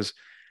work is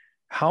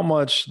how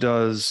much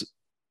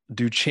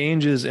do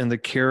changes in the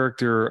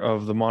character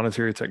of the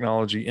monetary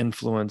technology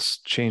influence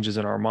changes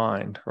in our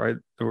mind, right?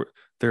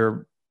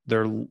 They're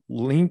they're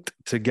linked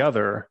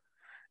together.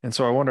 And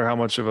so I wonder how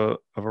much of a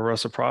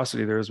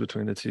reciprocity there is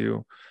between the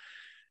two.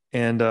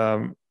 And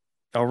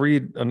I'll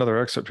read another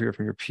excerpt here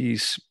from your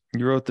piece.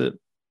 You wrote that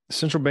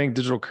central bank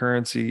digital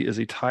currency is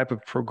a type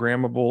of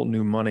programmable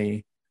new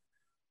money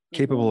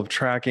capable Mhm. of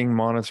tracking,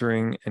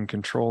 monitoring, and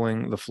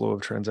controlling the flow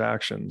of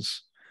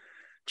transactions.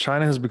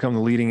 China has become the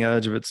leading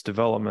edge of its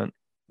development.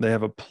 They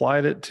have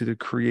applied it to the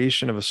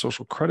creation of a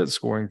social credit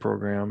scoring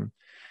program,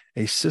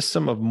 a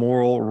system of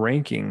moral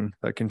ranking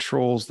that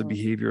controls the Mhm.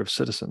 behavior of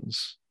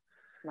citizens.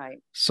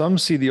 Right. Some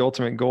see the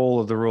ultimate goal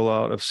of the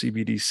rollout of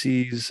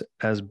CBDCs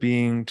as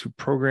being to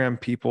program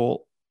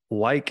people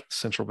like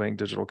central bank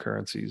digital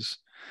currencies.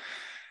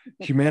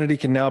 Humanity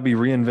can now be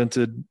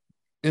reinvented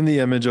in the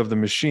image of the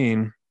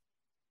machine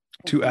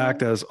to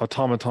act Mhm. as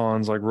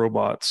automatons like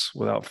robots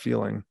without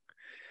feeling.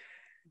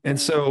 And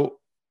Mhm. so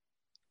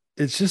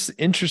it's just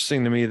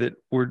interesting to me that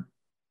we're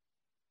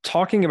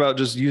talking about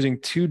just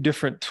using two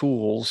different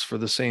tools for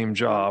the same Mhm.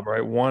 job,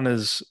 right? One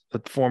is a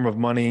form of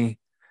money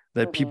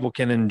that Mhm. people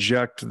can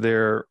inject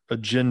their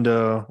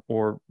agenda,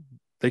 or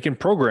they can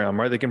program,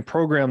 right? They can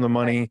program the Right.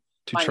 money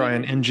to try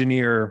and Money.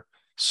 engineer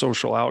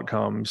social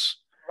outcomes.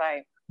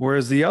 Right.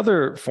 Whereas the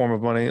other form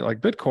of money, like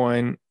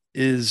Bitcoin,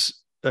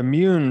 is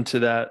immune to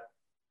that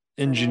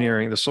Mhm.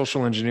 engineering, the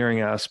social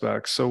engineering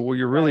aspect. So what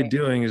you're really Right.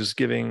 doing is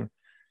giving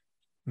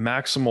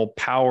maximal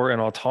power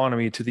and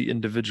autonomy to the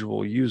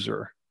individual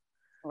user.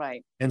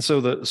 Right. And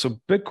so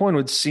Bitcoin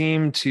would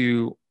seem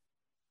to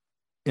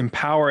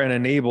empower and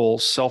enable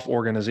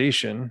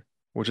self-organization,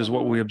 which is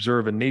what we Mhm.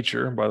 observe in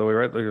nature, by the way,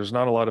 right? Like there's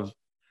not a lot of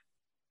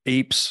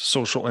apes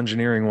social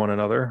engineering one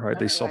another, right? They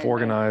Right. Right.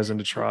 self-organize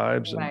into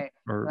tribes and Right.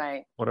 or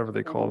Right. whatever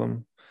they call Mhm.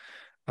 them,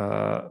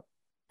 uh,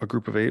 a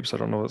group of apes. I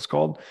don't know what it's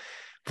called.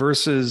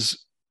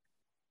 Versus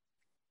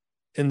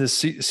in the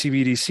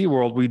CBDC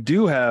world, we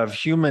do have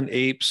human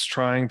apes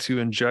trying to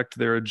inject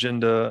their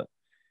agenda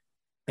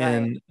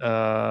Right.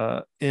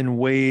 in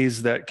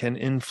ways that can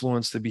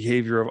influence the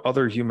behavior of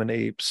other human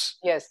apes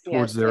Yes.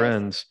 towards Yes. their Yes.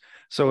 ends.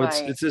 So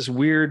Right. it's this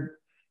weird.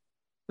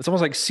 It's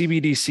almost like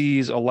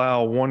CBDCs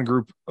allow one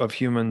group of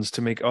humans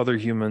to make other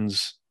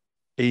humans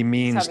a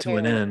means to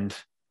an Subhuman. end.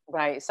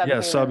 Right.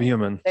 Yeah, Subhuman.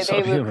 subhuman, They will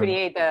subhuman.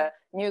 create a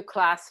new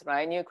class,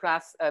 right? New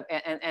class,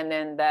 and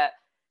then the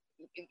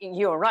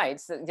you're right.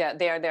 So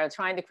they're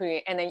trying to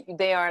create, and then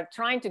they are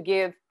trying to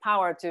give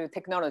power to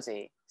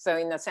technology. So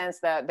in the sense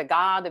that the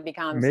God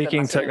becomes the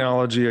Making machine.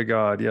 technology a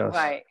god. Yes.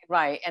 Right,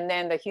 right. And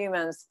then the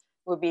humans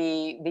will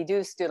be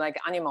reduced to like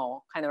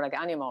animal, kind of like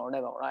animal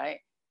level, right?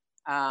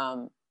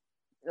 Um,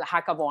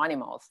 hackable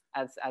animals,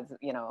 as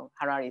you know,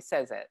 Harari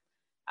says it.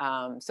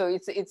 So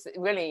it's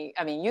really,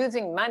 I mean,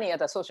 using money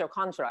as a social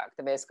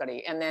contract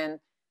basically, and then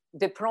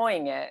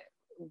deploying it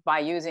by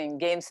using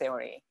game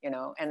theory, you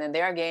know, and then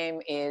their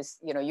game is,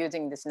 you know,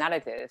 using these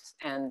narratives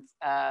and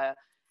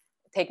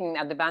taking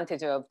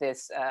advantage of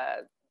this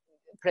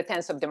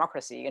pretense of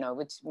democracy, you know,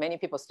 which many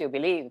people still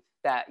believe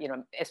that, you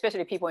know,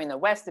 especially people in the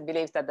West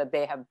believe that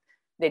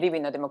they live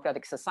in a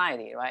democratic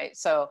society, right?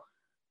 So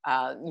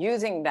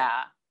using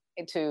that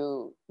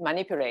to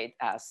manipulate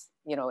us,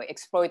 you know,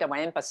 exploit our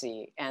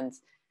empathy and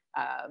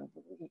uh,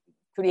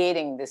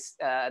 creating these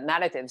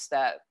narratives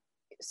that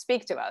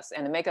speak to us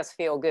and make us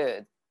feel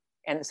good,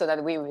 and so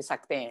that we would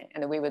sucked in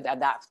and we would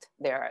adapt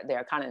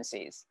their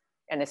currencies.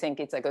 And I think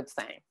it's a good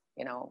thing.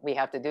 You know, we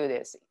have to do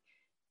this,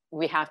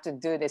 we have to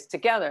do this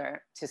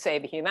together to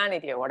save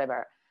humanity or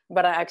whatever.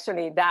 But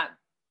actually, that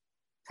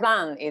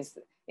plan is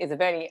a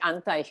very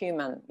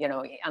anti-human. You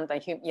know,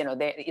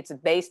 it's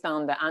based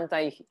on the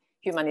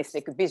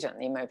anti-humanistic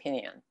vision, in my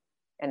opinion.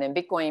 And then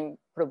Bitcoin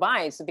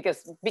provides,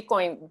 because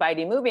Bitcoin, by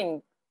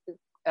removing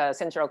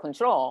central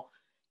control,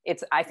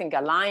 it's, I think,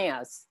 align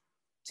us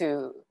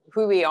to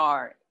who we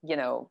are. You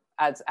know,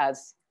 as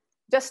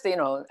just, you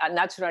know,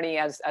 naturally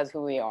as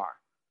who we are,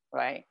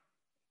 right?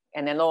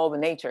 And the law of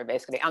nature,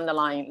 basically,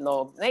 underlying law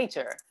of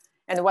nature.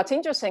 And what's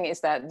interesting is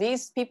that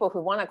these people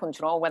who want to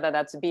control, whether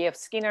that's B.F.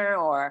 Skinner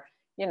or,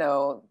 you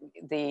know,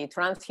 the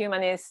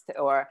transhumanist,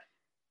 or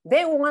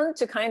they want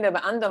to kind of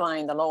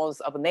undermine the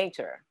laws of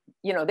nature.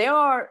 You know, they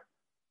are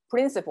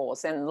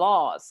principles and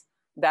laws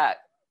that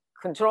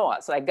control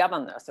us, like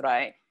govern us,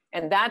 right?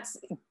 And that's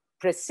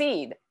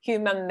precede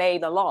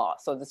human-made law,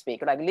 so to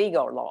speak, like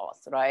legal laws,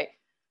 right?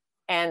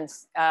 And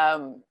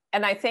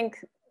I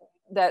think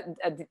that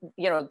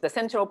the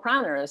central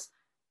planners,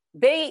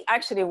 they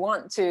actually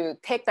want to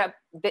take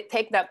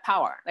that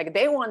power, like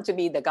they want to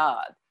be the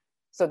god.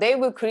 So they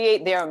will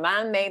create their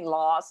man-made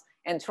laws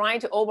and try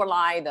to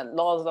override the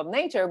laws of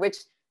nature, which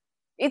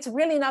it's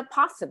really not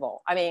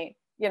possible. I mean,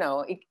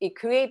 it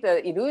creates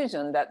the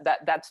illusion that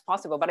that's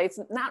possible, but it's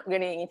not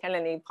really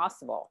inherently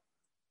possible,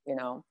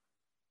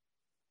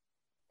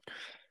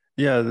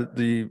 Yeah,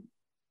 the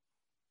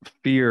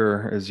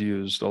fear is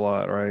used a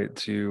lot, right,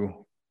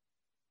 to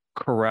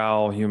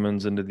corral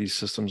humans into these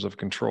systems of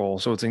control.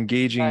 So it's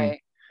engaging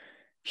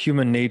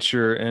human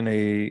nature in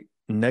a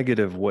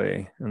negative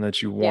way, and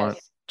that you want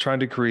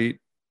trying to create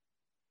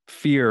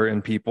fear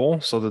in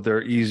people so that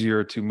they're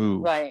easier to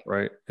move,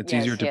 right? It's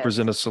easier to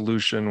present a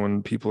solution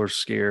when people are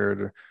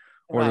scared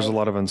or there's a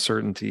lot of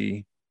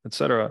uncertainty,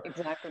 etc.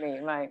 Exactly,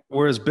 right.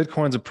 Whereas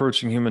Bitcoin's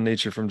approaching human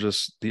nature from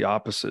just the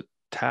opposite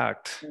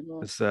tact.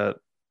 It's that,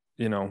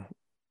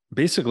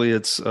 basically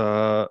it's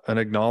an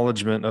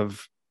acknowledgement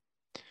of,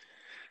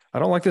 I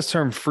don't like this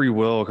term free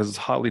will because it's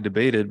hotly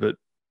debated, but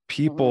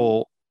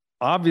people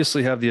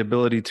obviously have the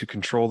ability to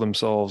control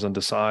themselves and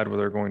decide what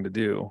they're going to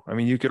do. I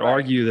mean, you could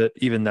argue that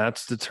even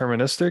that's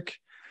deterministic,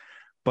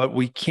 but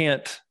we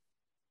can't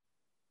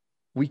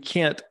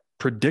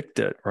predict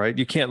it, right?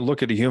 You can't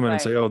look at a human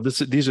and say, oh,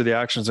 these are the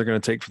actions they're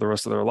going to take for the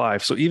rest of their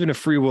life. So even if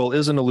free will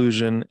is an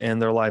illusion and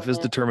their life is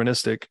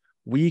deterministic,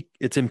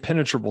 it's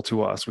impenetrable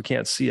to us. We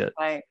can't see it.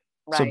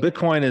 So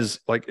Bitcoin is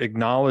like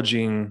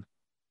acknowledging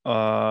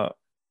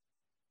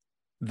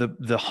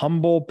the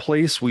humble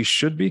place we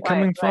should be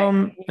coming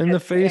from in the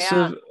face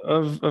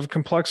of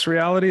complex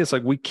reality. It's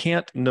like, we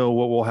can't know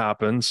what will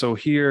happen. So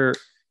here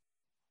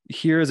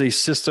is a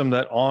system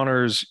that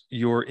honors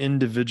your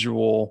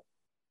individual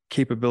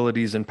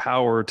capabilities and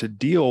power to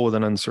deal with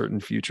an uncertain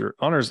future,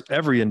 honors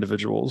every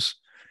individual's.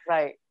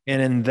 Right.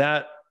 And in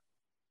that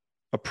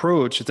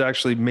approach, it's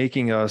actually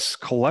making us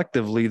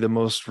collectively the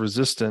most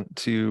resistant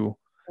to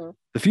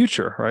the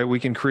future, right? We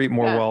can create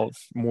more wealth,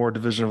 more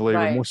division of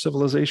labor, more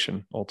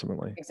civilization,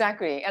 ultimately.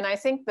 Exactly. And I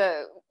think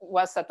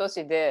what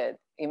Satoshi did,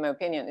 in my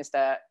opinion, is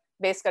that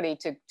basically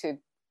to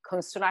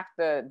construct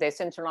the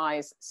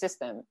decentralized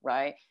system,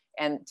 right?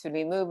 And to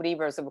remove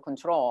levers of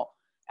control.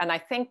 And I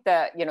think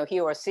that, he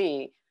or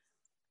she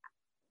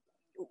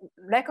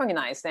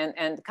recognized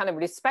and kind of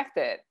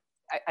respected,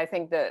 I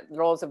think, the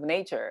laws of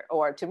nature,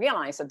 or to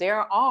realize that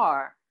there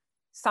are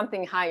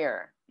something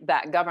higher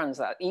that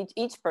governs us,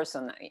 each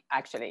person,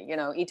 actually,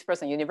 each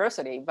person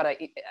universally, but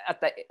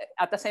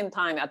at the same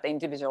time at the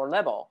individual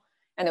level.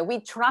 And we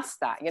trust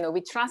that,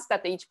 we trust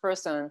that each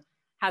person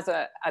has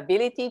an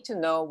ability to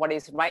know what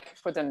is right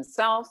for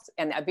themselves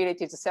and the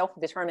ability to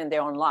self-determine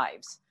their own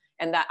lives.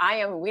 And that I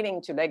am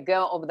willing to let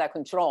go of that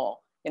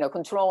control,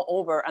 control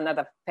over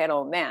another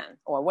fellow man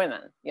or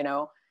woman,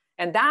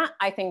 And that,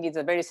 I think, is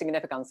a very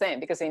significant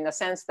thing, because in the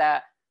sense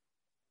that,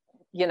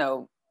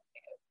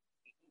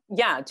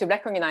 to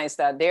recognize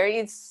that there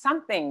is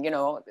something,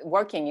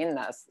 working in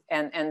us,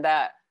 and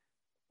that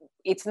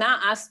it's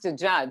not us to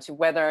judge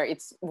whether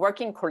it's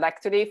working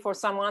correctly for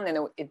someone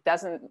and it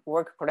doesn't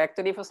work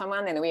correctly for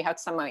someone, and we have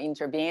someone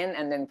intervene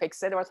and then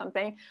fix it or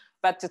something,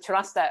 but to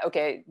trust that,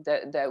 okay,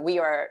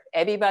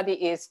 everybody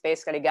is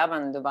basically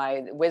governed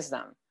by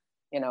wisdom,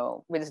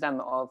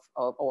 wisdom of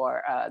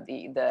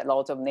the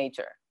laws of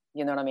nature,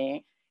 you know what I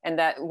mean? And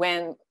that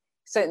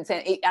so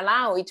it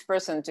allow each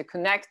person to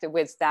connect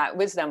with that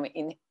wisdom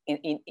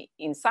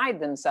inside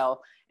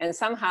themselves. And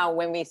somehow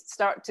when we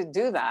start to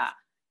do that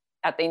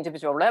at the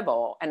individual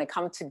level and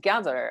come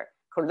together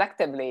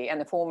collectively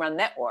and form a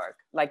network,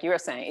 like you were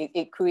saying,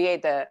 it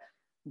creates a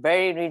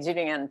very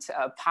resilient,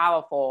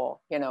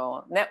 powerful,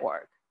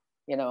 network,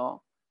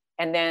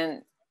 and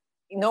then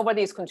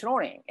nobody is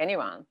controlling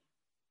anyone.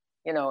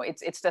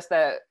 It's just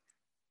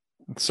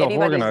it's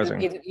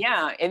self-organizing.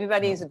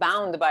 Everybody is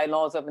bound by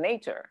laws of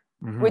nature.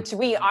 Which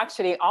we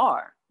actually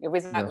are,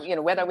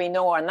 whether we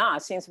know or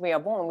not. Since we are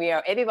born,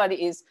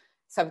 everybody is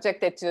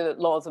subjected to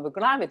laws of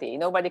gravity.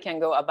 Nobody can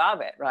go above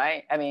it,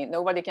 right? I mean,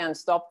 nobody can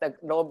stop the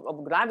law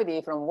of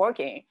gravity from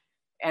working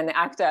and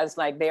act as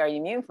like they are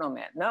immune from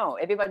it. No,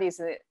 everybody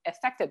is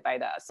affected by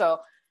that.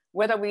 So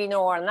whether we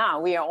know or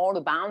not, we are all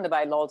bound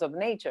by laws of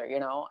nature,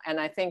 And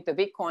I think the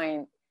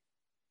Bitcoin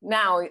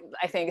now,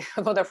 I think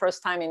for the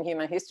first time in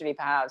human history,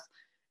 perhaps,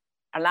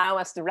 allow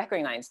us to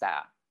recognize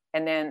that,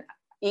 and then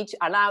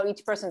allow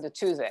each person to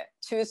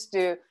choose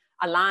to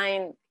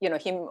align,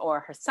 him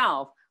or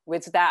herself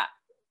with that,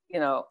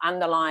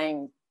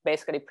 underlying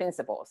basically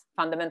principles,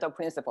 fundamental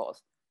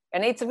principles.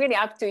 And it's really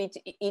up to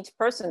each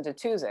person to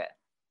choose it,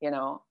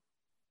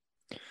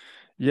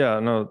 Yeah,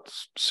 no,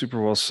 it's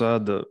super well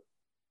said. The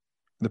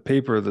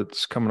paper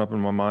that's coming up in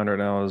my mind right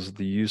now is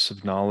The Use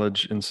of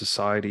Knowledge in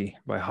Society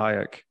by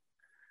Hayek.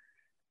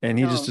 And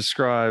he just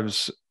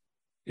describes,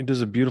 he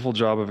does a beautiful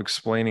job of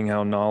explaining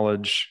how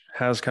knowledge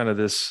has kind of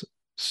this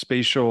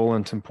spatial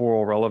and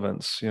temporal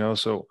relevance, you know,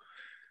 so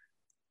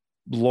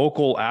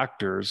local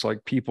actors,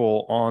 like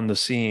people on the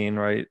scene,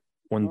 right?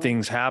 When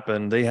things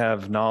happen, they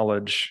have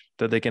knowledge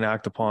that they can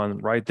act upon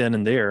right then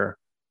and there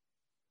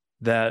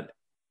that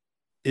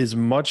is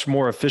much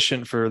more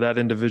efficient for that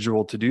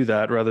individual to do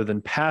that rather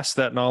than pass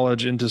that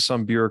knowledge into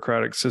some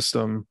bureaucratic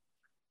system,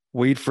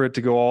 wait for it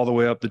to go all the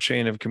way up the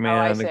chain of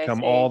command and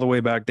come all the way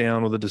back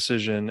down with a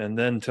decision and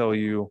then tell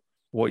you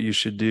what you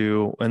should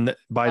do. And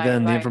by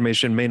then the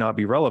information may not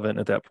be relevant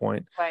at that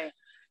point. Right.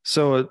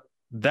 So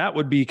that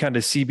would be kind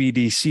of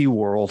CBDC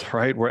world,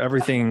 right? Where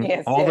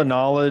everything, all the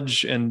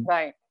knowledge and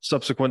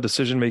subsequent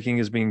decision-making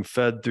is being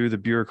fed through the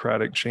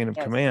bureaucratic chain of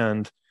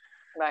command.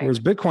 Right.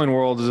 Whereas Bitcoin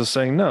world is just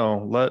saying,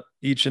 no, let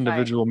each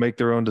individual make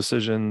their own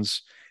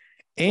decisions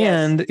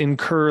and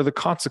incur the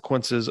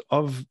consequences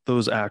of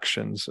those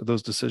actions,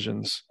 those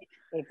decisions.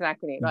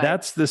 Exactly. Right.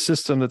 That's the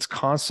system that's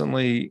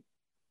constantly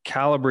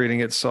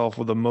calibrating itself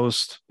with the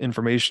most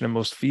information and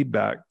most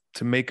feedback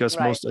to make us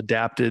most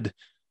adapted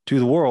to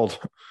the world,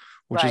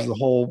 which is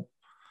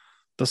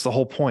that's the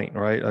whole point,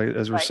 right?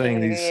 As we're saying,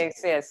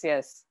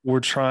 we're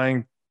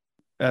trying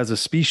as a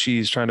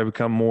species, trying to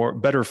become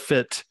better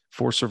fit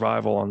for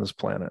survival on this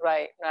planet.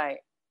 Right.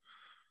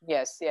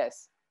 Yes.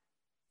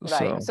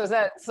 Right.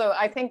 So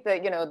I think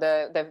that, you know,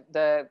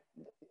 the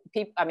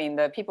people, I mean,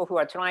 the people who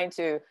are trying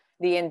to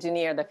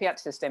re-engineer the fiat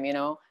system, you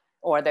know,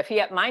 or the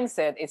fiat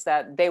mindset is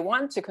that they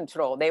want to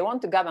control, they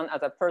want to govern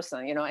as a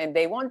person, you know, and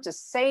they want to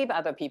save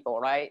other people,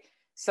 right?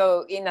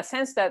 So in a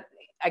sense that,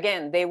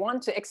 again, they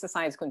want to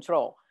exercise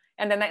control.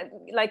 And then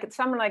like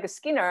someone like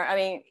Skinner, I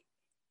mean,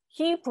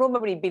 he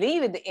probably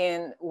believed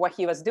in what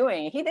he was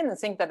doing. He didn't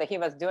think that he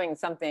was doing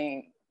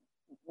something,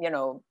 you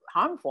know,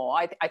 harmful.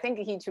 I think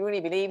he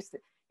truly believes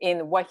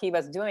in what he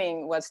was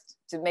doing was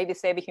to maybe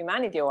save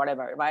humanity or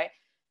whatever, right?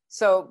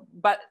 So,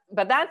 but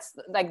that's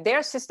like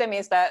their system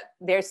is that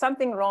there's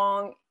something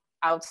wrong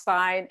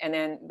outside, and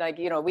then like,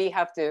 you know, they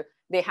have to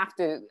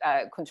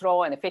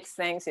control and fix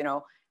things, you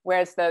know.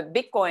 Whereas the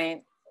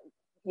Bitcoin,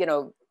 you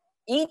know,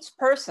 each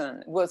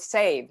person will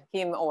save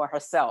him or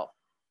herself.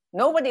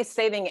 Nobody's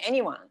saving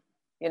anyone,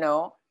 you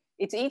know.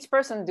 It's each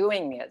person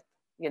doing it,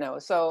 you know.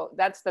 So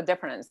that's the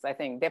difference, I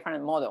think,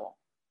 different model,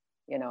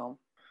 you know.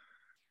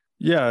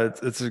 Yeah,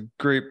 it's a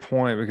great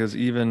point, because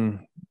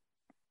even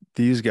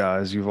these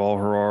guys, Yuval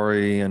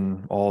Harari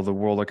and all the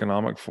World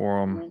Economic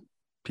Forum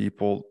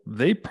people,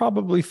 they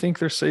probably think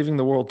they're saving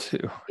the world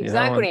too.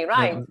 Exactly,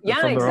 right.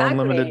 From their own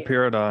limited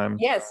paradigm.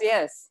 Yes.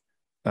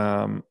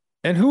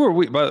 And who are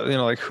we? But you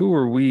know, like, who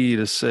are we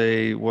to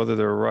say whether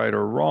they're right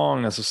or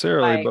wrong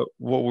necessarily? Right.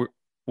 But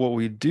what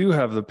we do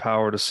have the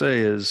power to say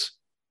is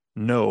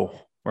no.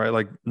 Right,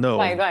 like no,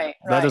 that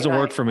doesn't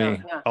work for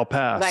me. No. I'll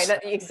pass. Right,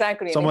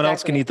 exactly. Someone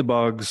else can eat the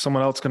bugs.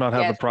 Someone else cannot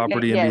have the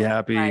property and be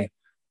happy. Right.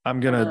 I'm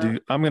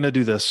gonna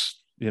do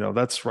this. You know,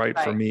 that's right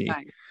for me.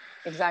 Right.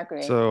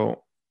 Exactly.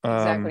 So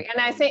exactly,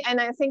 and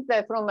I think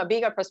that from a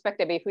bigger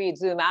perspective, if we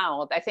zoom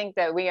out, I think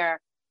that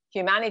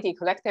humanity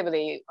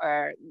collectively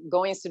are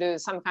going through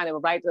some kind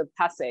of rite of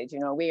passage. You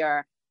know, we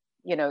are,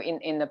 you know,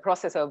 in the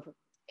process of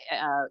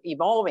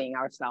evolving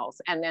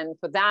ourselves, and then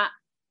for that,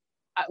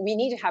 we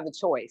need to have a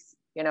choice.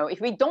 You know,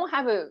 if we don't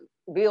have a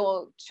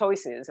real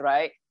choices,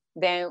 right,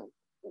 then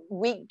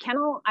we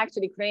cannot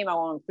actually claim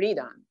our own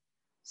freedom.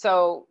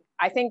 So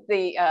I think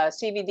the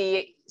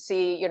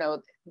CBDC, you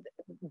know,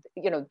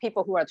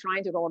 people who are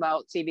trying to roll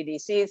out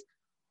CBDCs,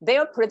 they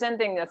are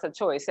presenting as a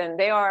choice, and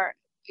they are,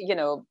 you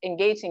know,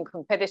 engaged in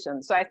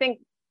competition. So I think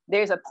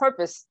there's a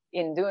purpose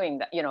in doing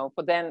that, you know,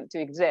 for them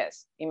to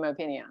exist, in my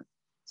opinion.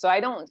 So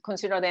I don't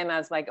consider them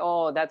as like,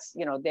 oh, that's,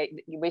 you know,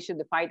 we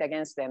should fight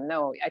against them.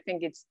 No, I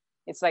think it's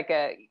like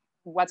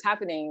what's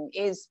happening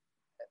is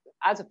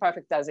as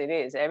perfect as it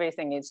is.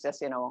 Everything is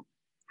just, you know,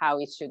 how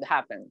it should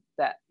happen.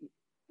 That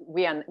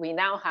we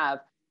now have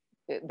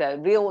the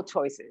real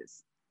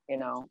choices, you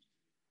know.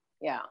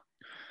 Yeah,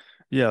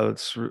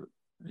 that's,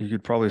 you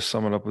could probably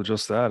sum it up with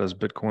just that, as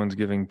Bitcoin's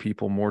giving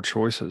people more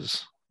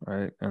choices,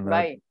 right? And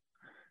that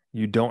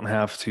you don't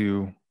have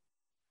to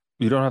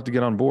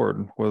get on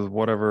board with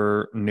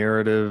whatever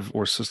narrative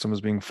or system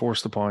is being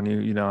forced upon you.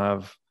 You now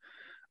have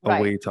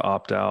a way to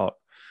opt out.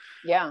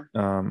 Yeah.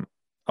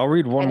 I'll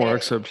read one more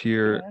excerpt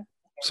here.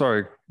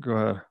 Sorry, go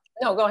ahead.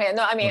 No, go ahead.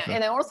 No, I mean,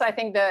 and also I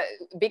think that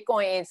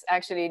Bitcoin is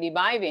actually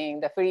reviving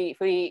the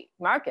free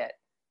market.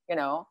 You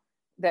know,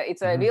 that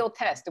it's a real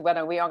test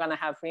whether we are going to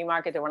have free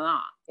market or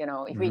not. You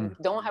know, if we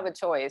don't have a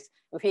choice,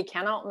 if we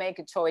cannot make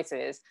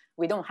choices,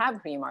 we don't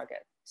have free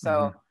market.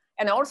 So,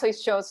 and also it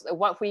shows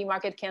what free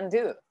market can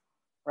do,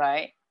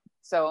 right?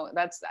 So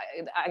that's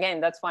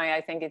why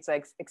I think it's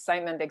like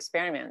excitement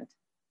experiment.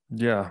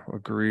 Yeah,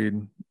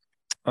 agreed.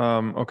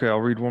 Okay, I'll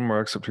read one more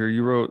excerpt here.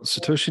 You wrote,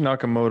 Satoshi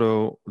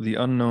Nakamoto, the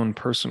unknown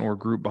person or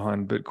group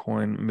behind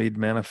Bitcoin, made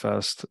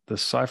manifest the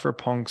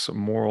cypherpunk's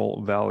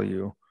moral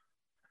value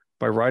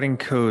by writing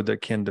code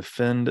that can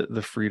defend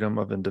the freedom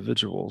of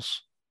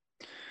individuals.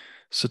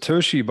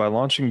 Satoshi, by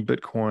launching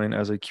Bitcoin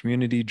as a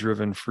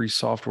community-driven free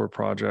software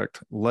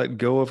project, let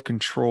go of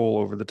control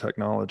over the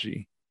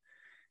technology.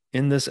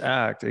 In this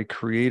act, a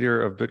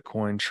creator of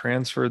Bitcoin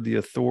transferred the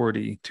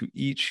authority to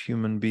each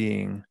human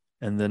being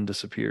and then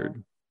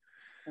disappeared.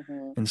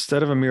 Mm-hmm.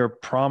 Instead of a mere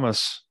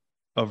promise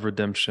of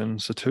redemption,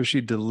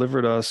 Satoshi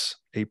delivered us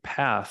a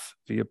path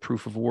via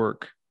proof of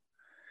work.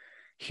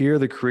 Here,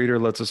 the creator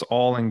lets us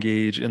all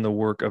engage in the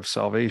work of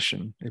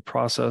salvation, a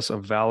process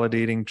of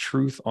validating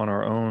truth on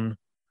our own,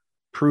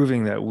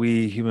 proving that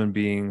we human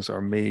beings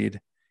are made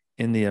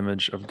in the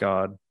image of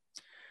God.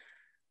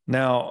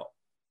 Now,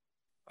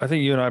 I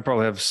think you and I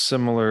probably have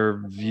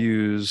similar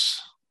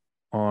views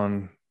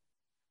on,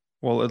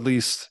 well, at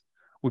least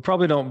we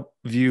probably don't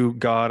view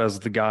God as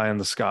the guy in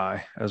the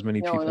sky, as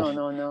many No,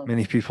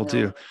 people no.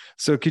 do.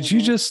 So could you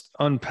just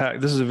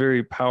unpack, this is a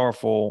very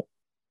powerful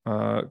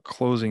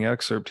closing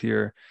excerpt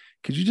here.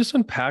 Could you just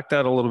unpack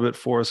that a little bit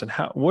for us, and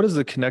what is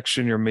the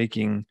connection you're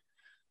making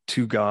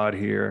to God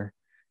here?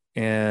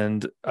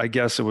 And I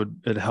guess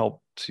it'd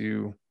help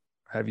to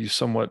have you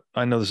somewhat,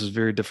 I know this is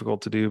very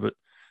difficult to do, but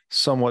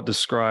somewhat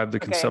describe the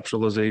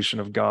conceptualization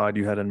of God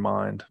you had in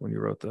mind when you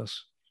wrote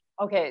this.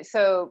 Okay,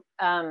 so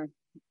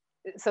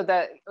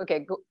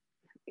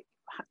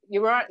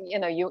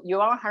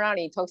Yuval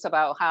Harari talks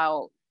about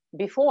how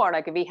before,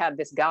 like, we had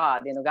this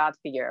God, God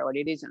figure or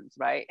religions,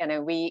 right? And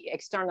then we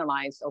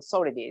externalized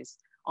authorities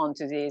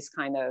onto these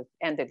kind of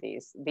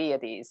entities,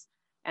 deities,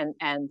 and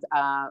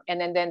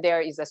then there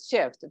is a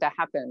shift that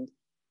happened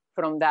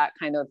from that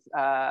kind of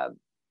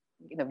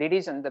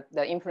religion,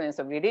 the influence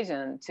of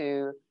religion,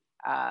 to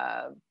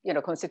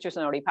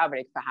constitutional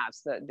republic,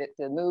 perhaps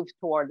the move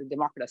toward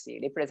democracy,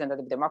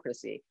 representative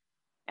democracy.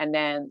 And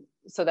then,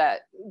 so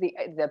that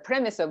the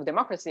premise of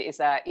democracy is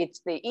that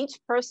each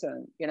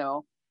person,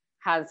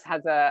 has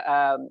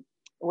a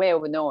way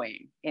of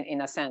knowing,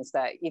 in a sense,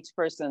 that each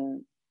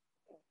person,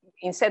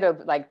 instead of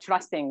like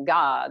trusting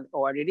God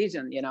or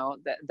religion,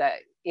 that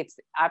it's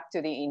up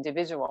to the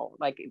individual.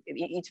 Like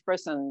each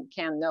person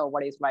can know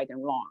what is right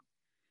and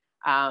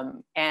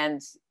wrong.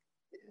 And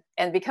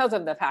because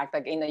of the fact,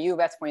 like in the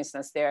US, for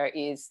instance, there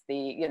is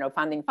the,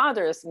 founding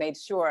fathers made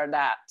sure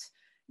that,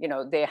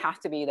 there has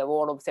to be the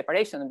wall of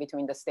separation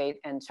between the state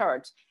and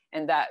church,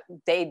 and that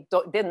they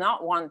did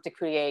not want to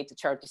create a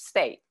church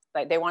state.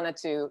 Like they wanted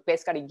to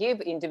basically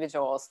give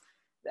individuals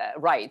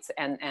rights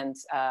and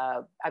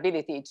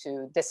ability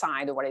to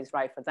decide what is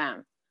right for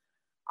them.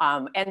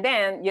 And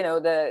then,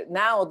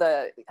 now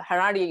the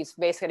Harari is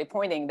basically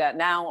pointing that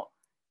now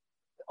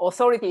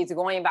authority is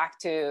going back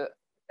to,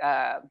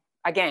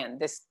 again,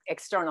 this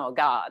external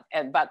God,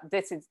 but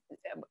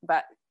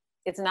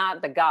it's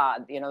not the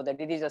God, the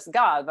religious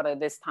God, but at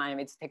this time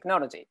it's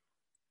technology.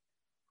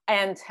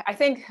 And I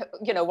think,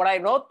 when I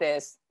wrote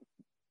this,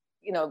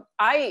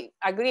 I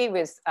agree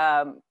with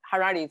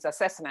Harari's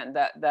assessment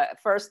that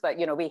first, that,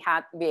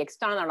 we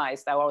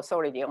externalized our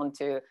authority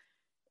onto,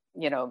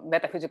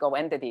 metaphysical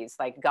entities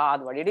like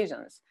God or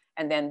religions.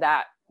 And then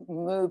that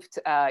moved,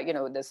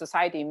 the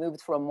society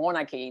moved from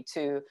monarchy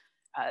to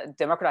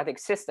democratic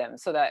system,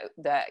 so that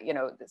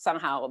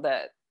somehow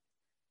the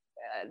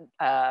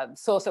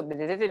source of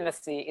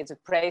legitimacy is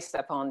placed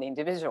upon the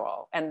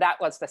individual. And that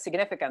was the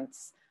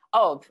significance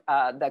of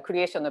the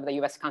creation of the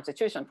US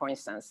Constitution, for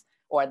instance,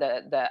 or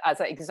as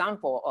an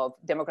example of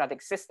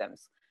democratic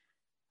systems.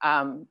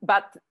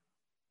 But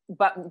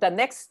the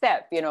next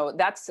step,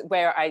 that's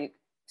where I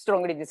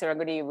strongly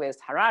disagree with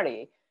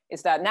Harari,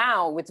 is that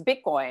now with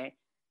Bitcoin,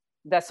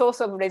 the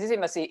source of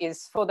legitimacy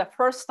is for the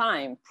first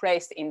time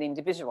placed in the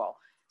individual.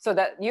 So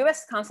the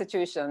US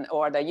Constitution,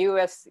 or the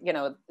US,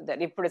 the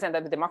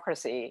representative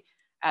democracy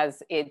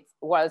as it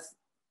was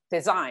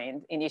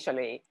designed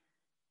initially,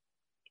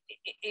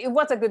 it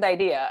was a good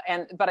idea,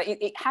 but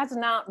it has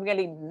not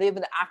really lived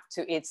up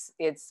to its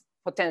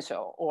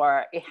potential,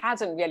 or it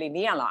hasn't really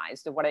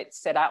realized what it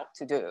set out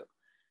to do.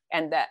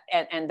 And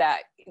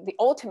that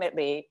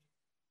ultimately,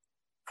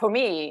 for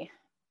me,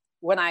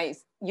 when I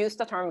use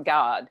the term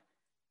God,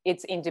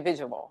 it's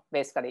individual,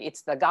 basically.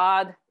 It's the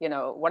God,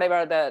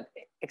 whatever the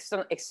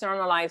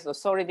externalized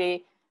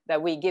authority that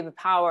we give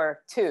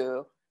power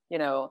to,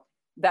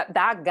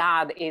 that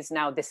God is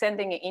now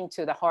descending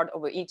into the heart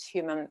of each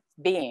human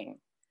being,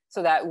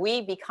 so that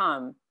we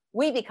become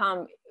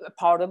a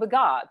part of a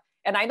God.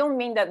 And I don't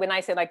mean that when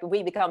I say like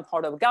we become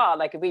part of God,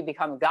 like we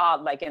become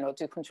God, like,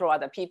 to control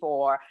other people,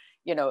 or,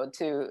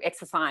 to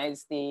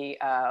exercise the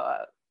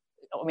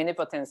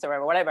omnipotence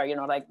or whatever,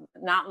 like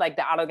not like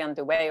the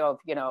arrogant way of,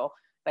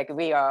 like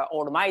we are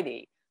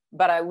almighty,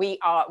 but we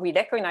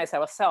recognize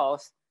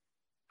ourselves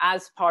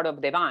as part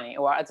of divine,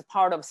 or as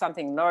part of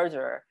something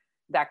larger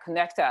that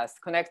connects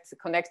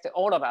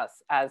all of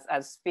us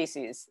as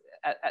species,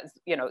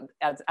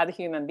 as other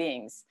human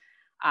beings,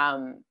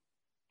 and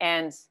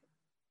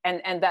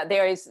that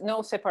there is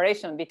no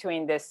separation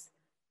between this,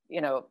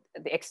 the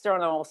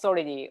external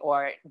authority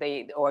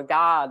or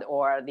God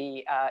or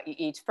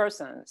each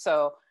person.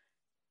 So,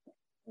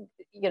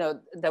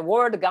 the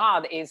word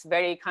God is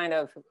very kind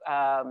of,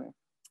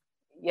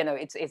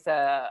 it's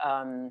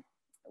a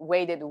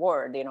weighted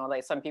word,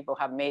 like some people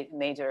have made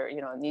major,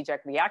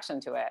 knee-jerk reaction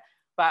to it.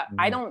 But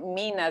I don't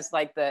mean as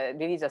like the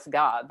religious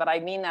God, but I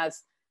mean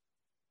as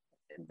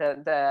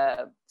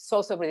the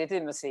source of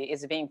legitimacy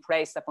is being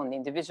placed upon the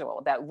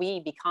individual, that we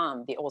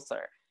become the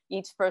author.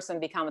 Each person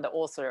becomes the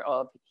author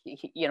of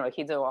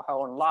his or her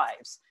own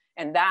lives.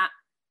 And that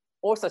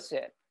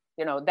authorship,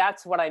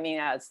 that's what I mean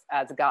as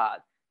God,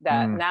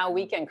 that now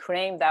we can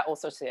claim that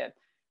authorship,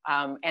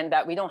 and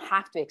that we don't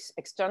have to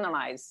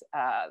externalize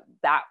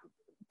that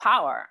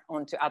power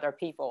onto other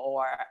people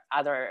or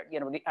other,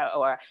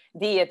 or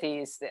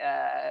deities,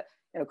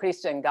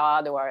 Christian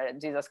God or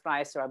Jesus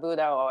Christ or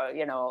Buddha or,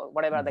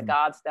 whatever the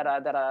gods that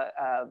are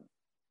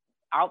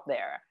out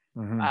there.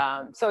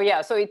 So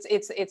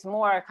it's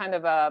more kind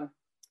of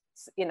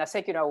in a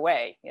secular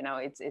way,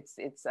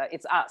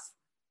 it's us.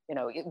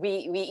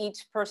 We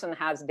each person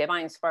has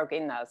divine spark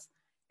in us,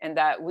 and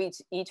that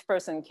each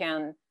person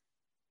can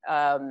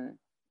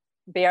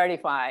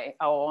verify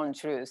our own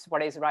truth,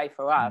 what is right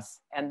for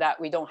us, and that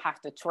we don't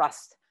have to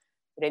trust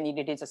any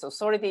religious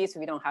authorities,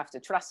 we don't have to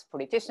trust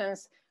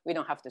politicians, we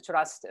don't have to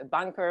trust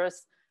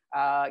bankers,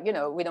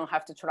 we don't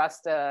have to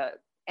trust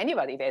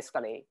anybody,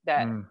 basically,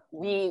 that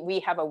we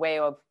have a way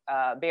of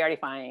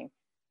verifying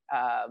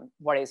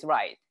what is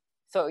right.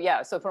 So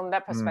so from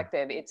that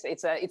perspective,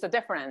 it's a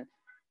different,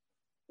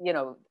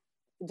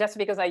 just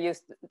because I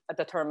used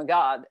the term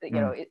God,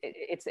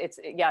 it's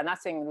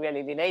nothing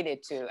really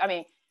related to,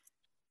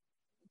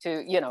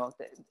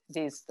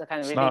 these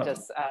kind of it's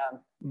religious.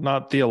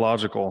 Not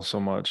theological so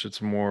much.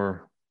 It's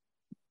more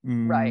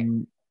right.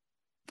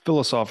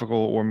 Philosophical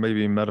or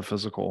maybe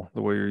metaphysical,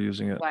 the way you're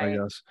using it, right. I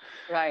guess.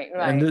 Right.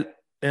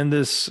 And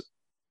this,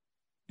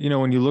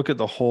 when you look at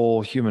the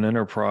whole human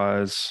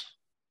enterprise,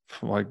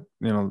 like,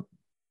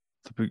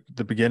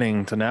 the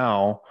beginning to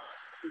now,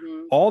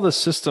 all the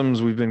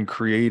systems we've been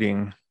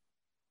creating,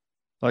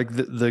 like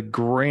the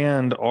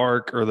grand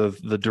arc or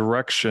the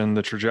direction,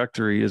 the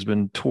trajectory has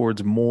been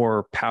towards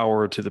more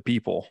power to the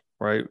people,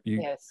 right?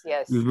 Yes.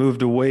 We've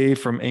moved away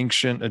from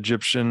ancient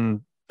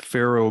Egyptian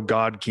pharaoh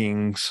god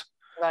kings,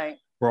 right,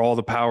 where all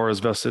the power is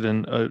vested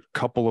in a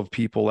couple of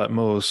people at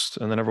most,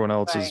 and then everyone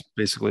else is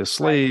basically a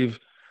slave,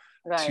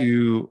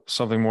 to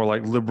something more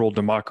like liberal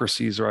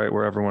democracies, right,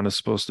 where everyone is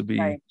supposed to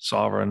be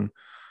sovereign,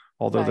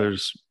 although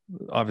there's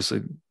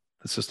obviously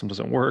the system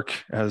doesn't work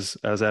as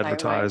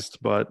advertised,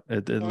 but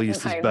it at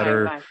least is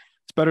better.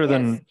 It's better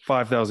than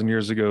 5,000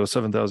 years ago,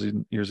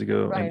 7,000 years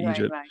ago in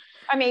Egypt.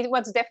 It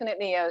was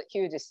definitely a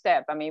huge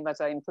step. It was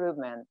an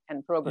improvement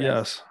and progress.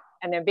 Yes.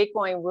 And then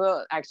Bitcoin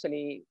will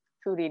actually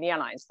fully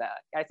realize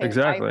that. I think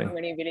exactly. I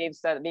firmly believe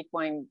that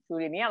Bitcoin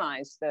fully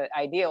realized the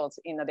ideals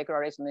in the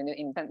Declaration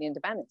of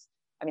Independence.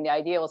 The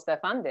ideals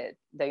that funded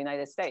the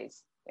United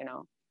States,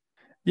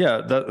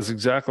 Yeah, that's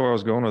exactly where I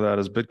was going with that.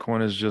 Is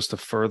Bitcoin is just a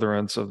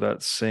furtherance of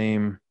that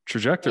same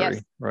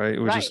trajectory, right?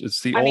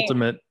 It's the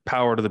ultimate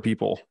power to the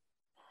people.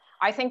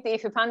 I think that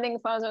if funding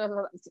funds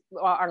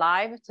are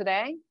alive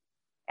today,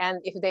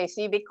 and if they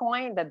see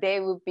Bitcoin, that they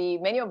would be,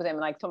 many of them,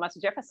 like Thomas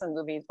Jefferson,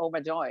 would be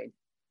overjoyed.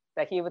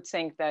 That he would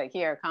think that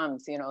here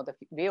comes, the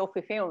real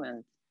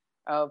fulfillment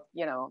of,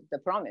 the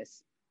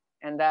promise.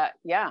 And that,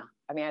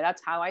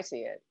 that's how I see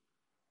it.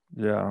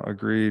 Yeah,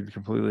 agreed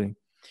completely.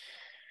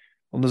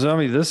 Well,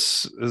 Nozomi,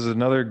 this is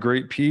another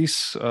great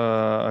piece.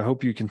 I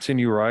hope you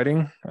continue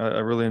writing. I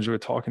really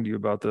enjoyed talking to you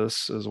about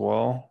this as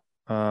well.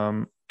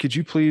 Could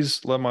you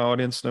please let my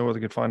audience know where they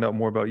can find out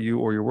more about you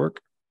or your work?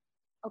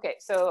 Okay,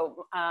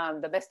 so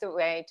the best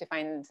way to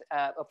find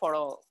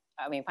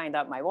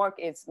out my work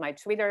is my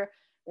Twitter,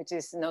 which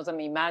is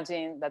Nozomi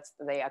Imagine. That's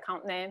the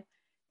account name.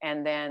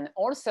 And then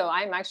also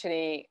I'm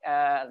actually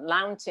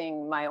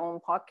launching my own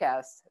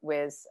podcast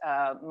with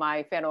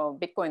my fellow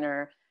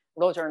Bitcoiner,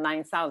 Roger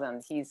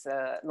 9000. He's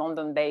a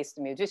London-based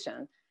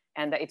musician,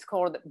 and it's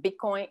called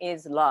Bitcoin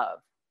is Love,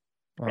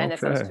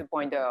 Renaissance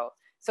 2.0.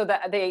 So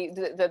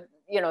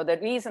the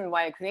reason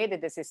why I created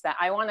this is that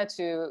I wanted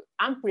to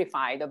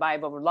amplify the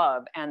vibe of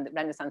love and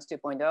Renaissance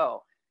 2.0.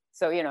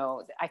 So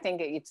I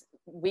think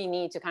we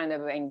need to kind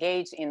of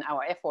engage in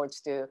our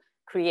efforts to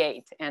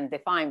create and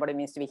define what it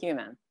means to be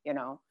human,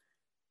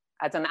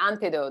 as an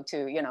antidote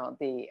to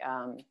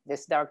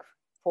this dark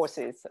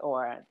forces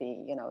or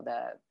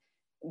the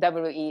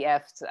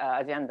WEF's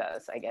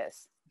agendas, I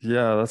guess.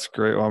 Yeah, that's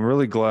great. Well, I'm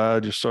really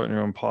glad you're starting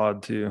your own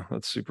pod too.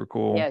 That's super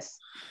cool. Yes.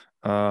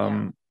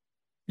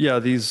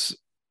 These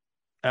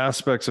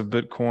aspects of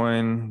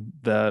Bitcoin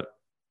that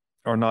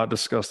are not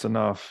discussed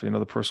enough,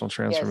 the personal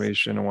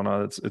transformation and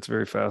whatnot. It's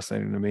very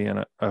fascinating to me,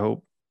 and I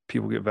hope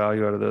people get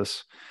value out of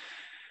this.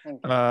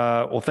 Thank you.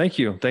 Well, thank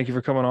you. Thank you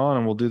for coming on,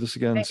 and we'll do this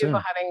again soon. Thank you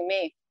for having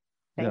me.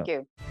 Thank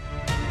you.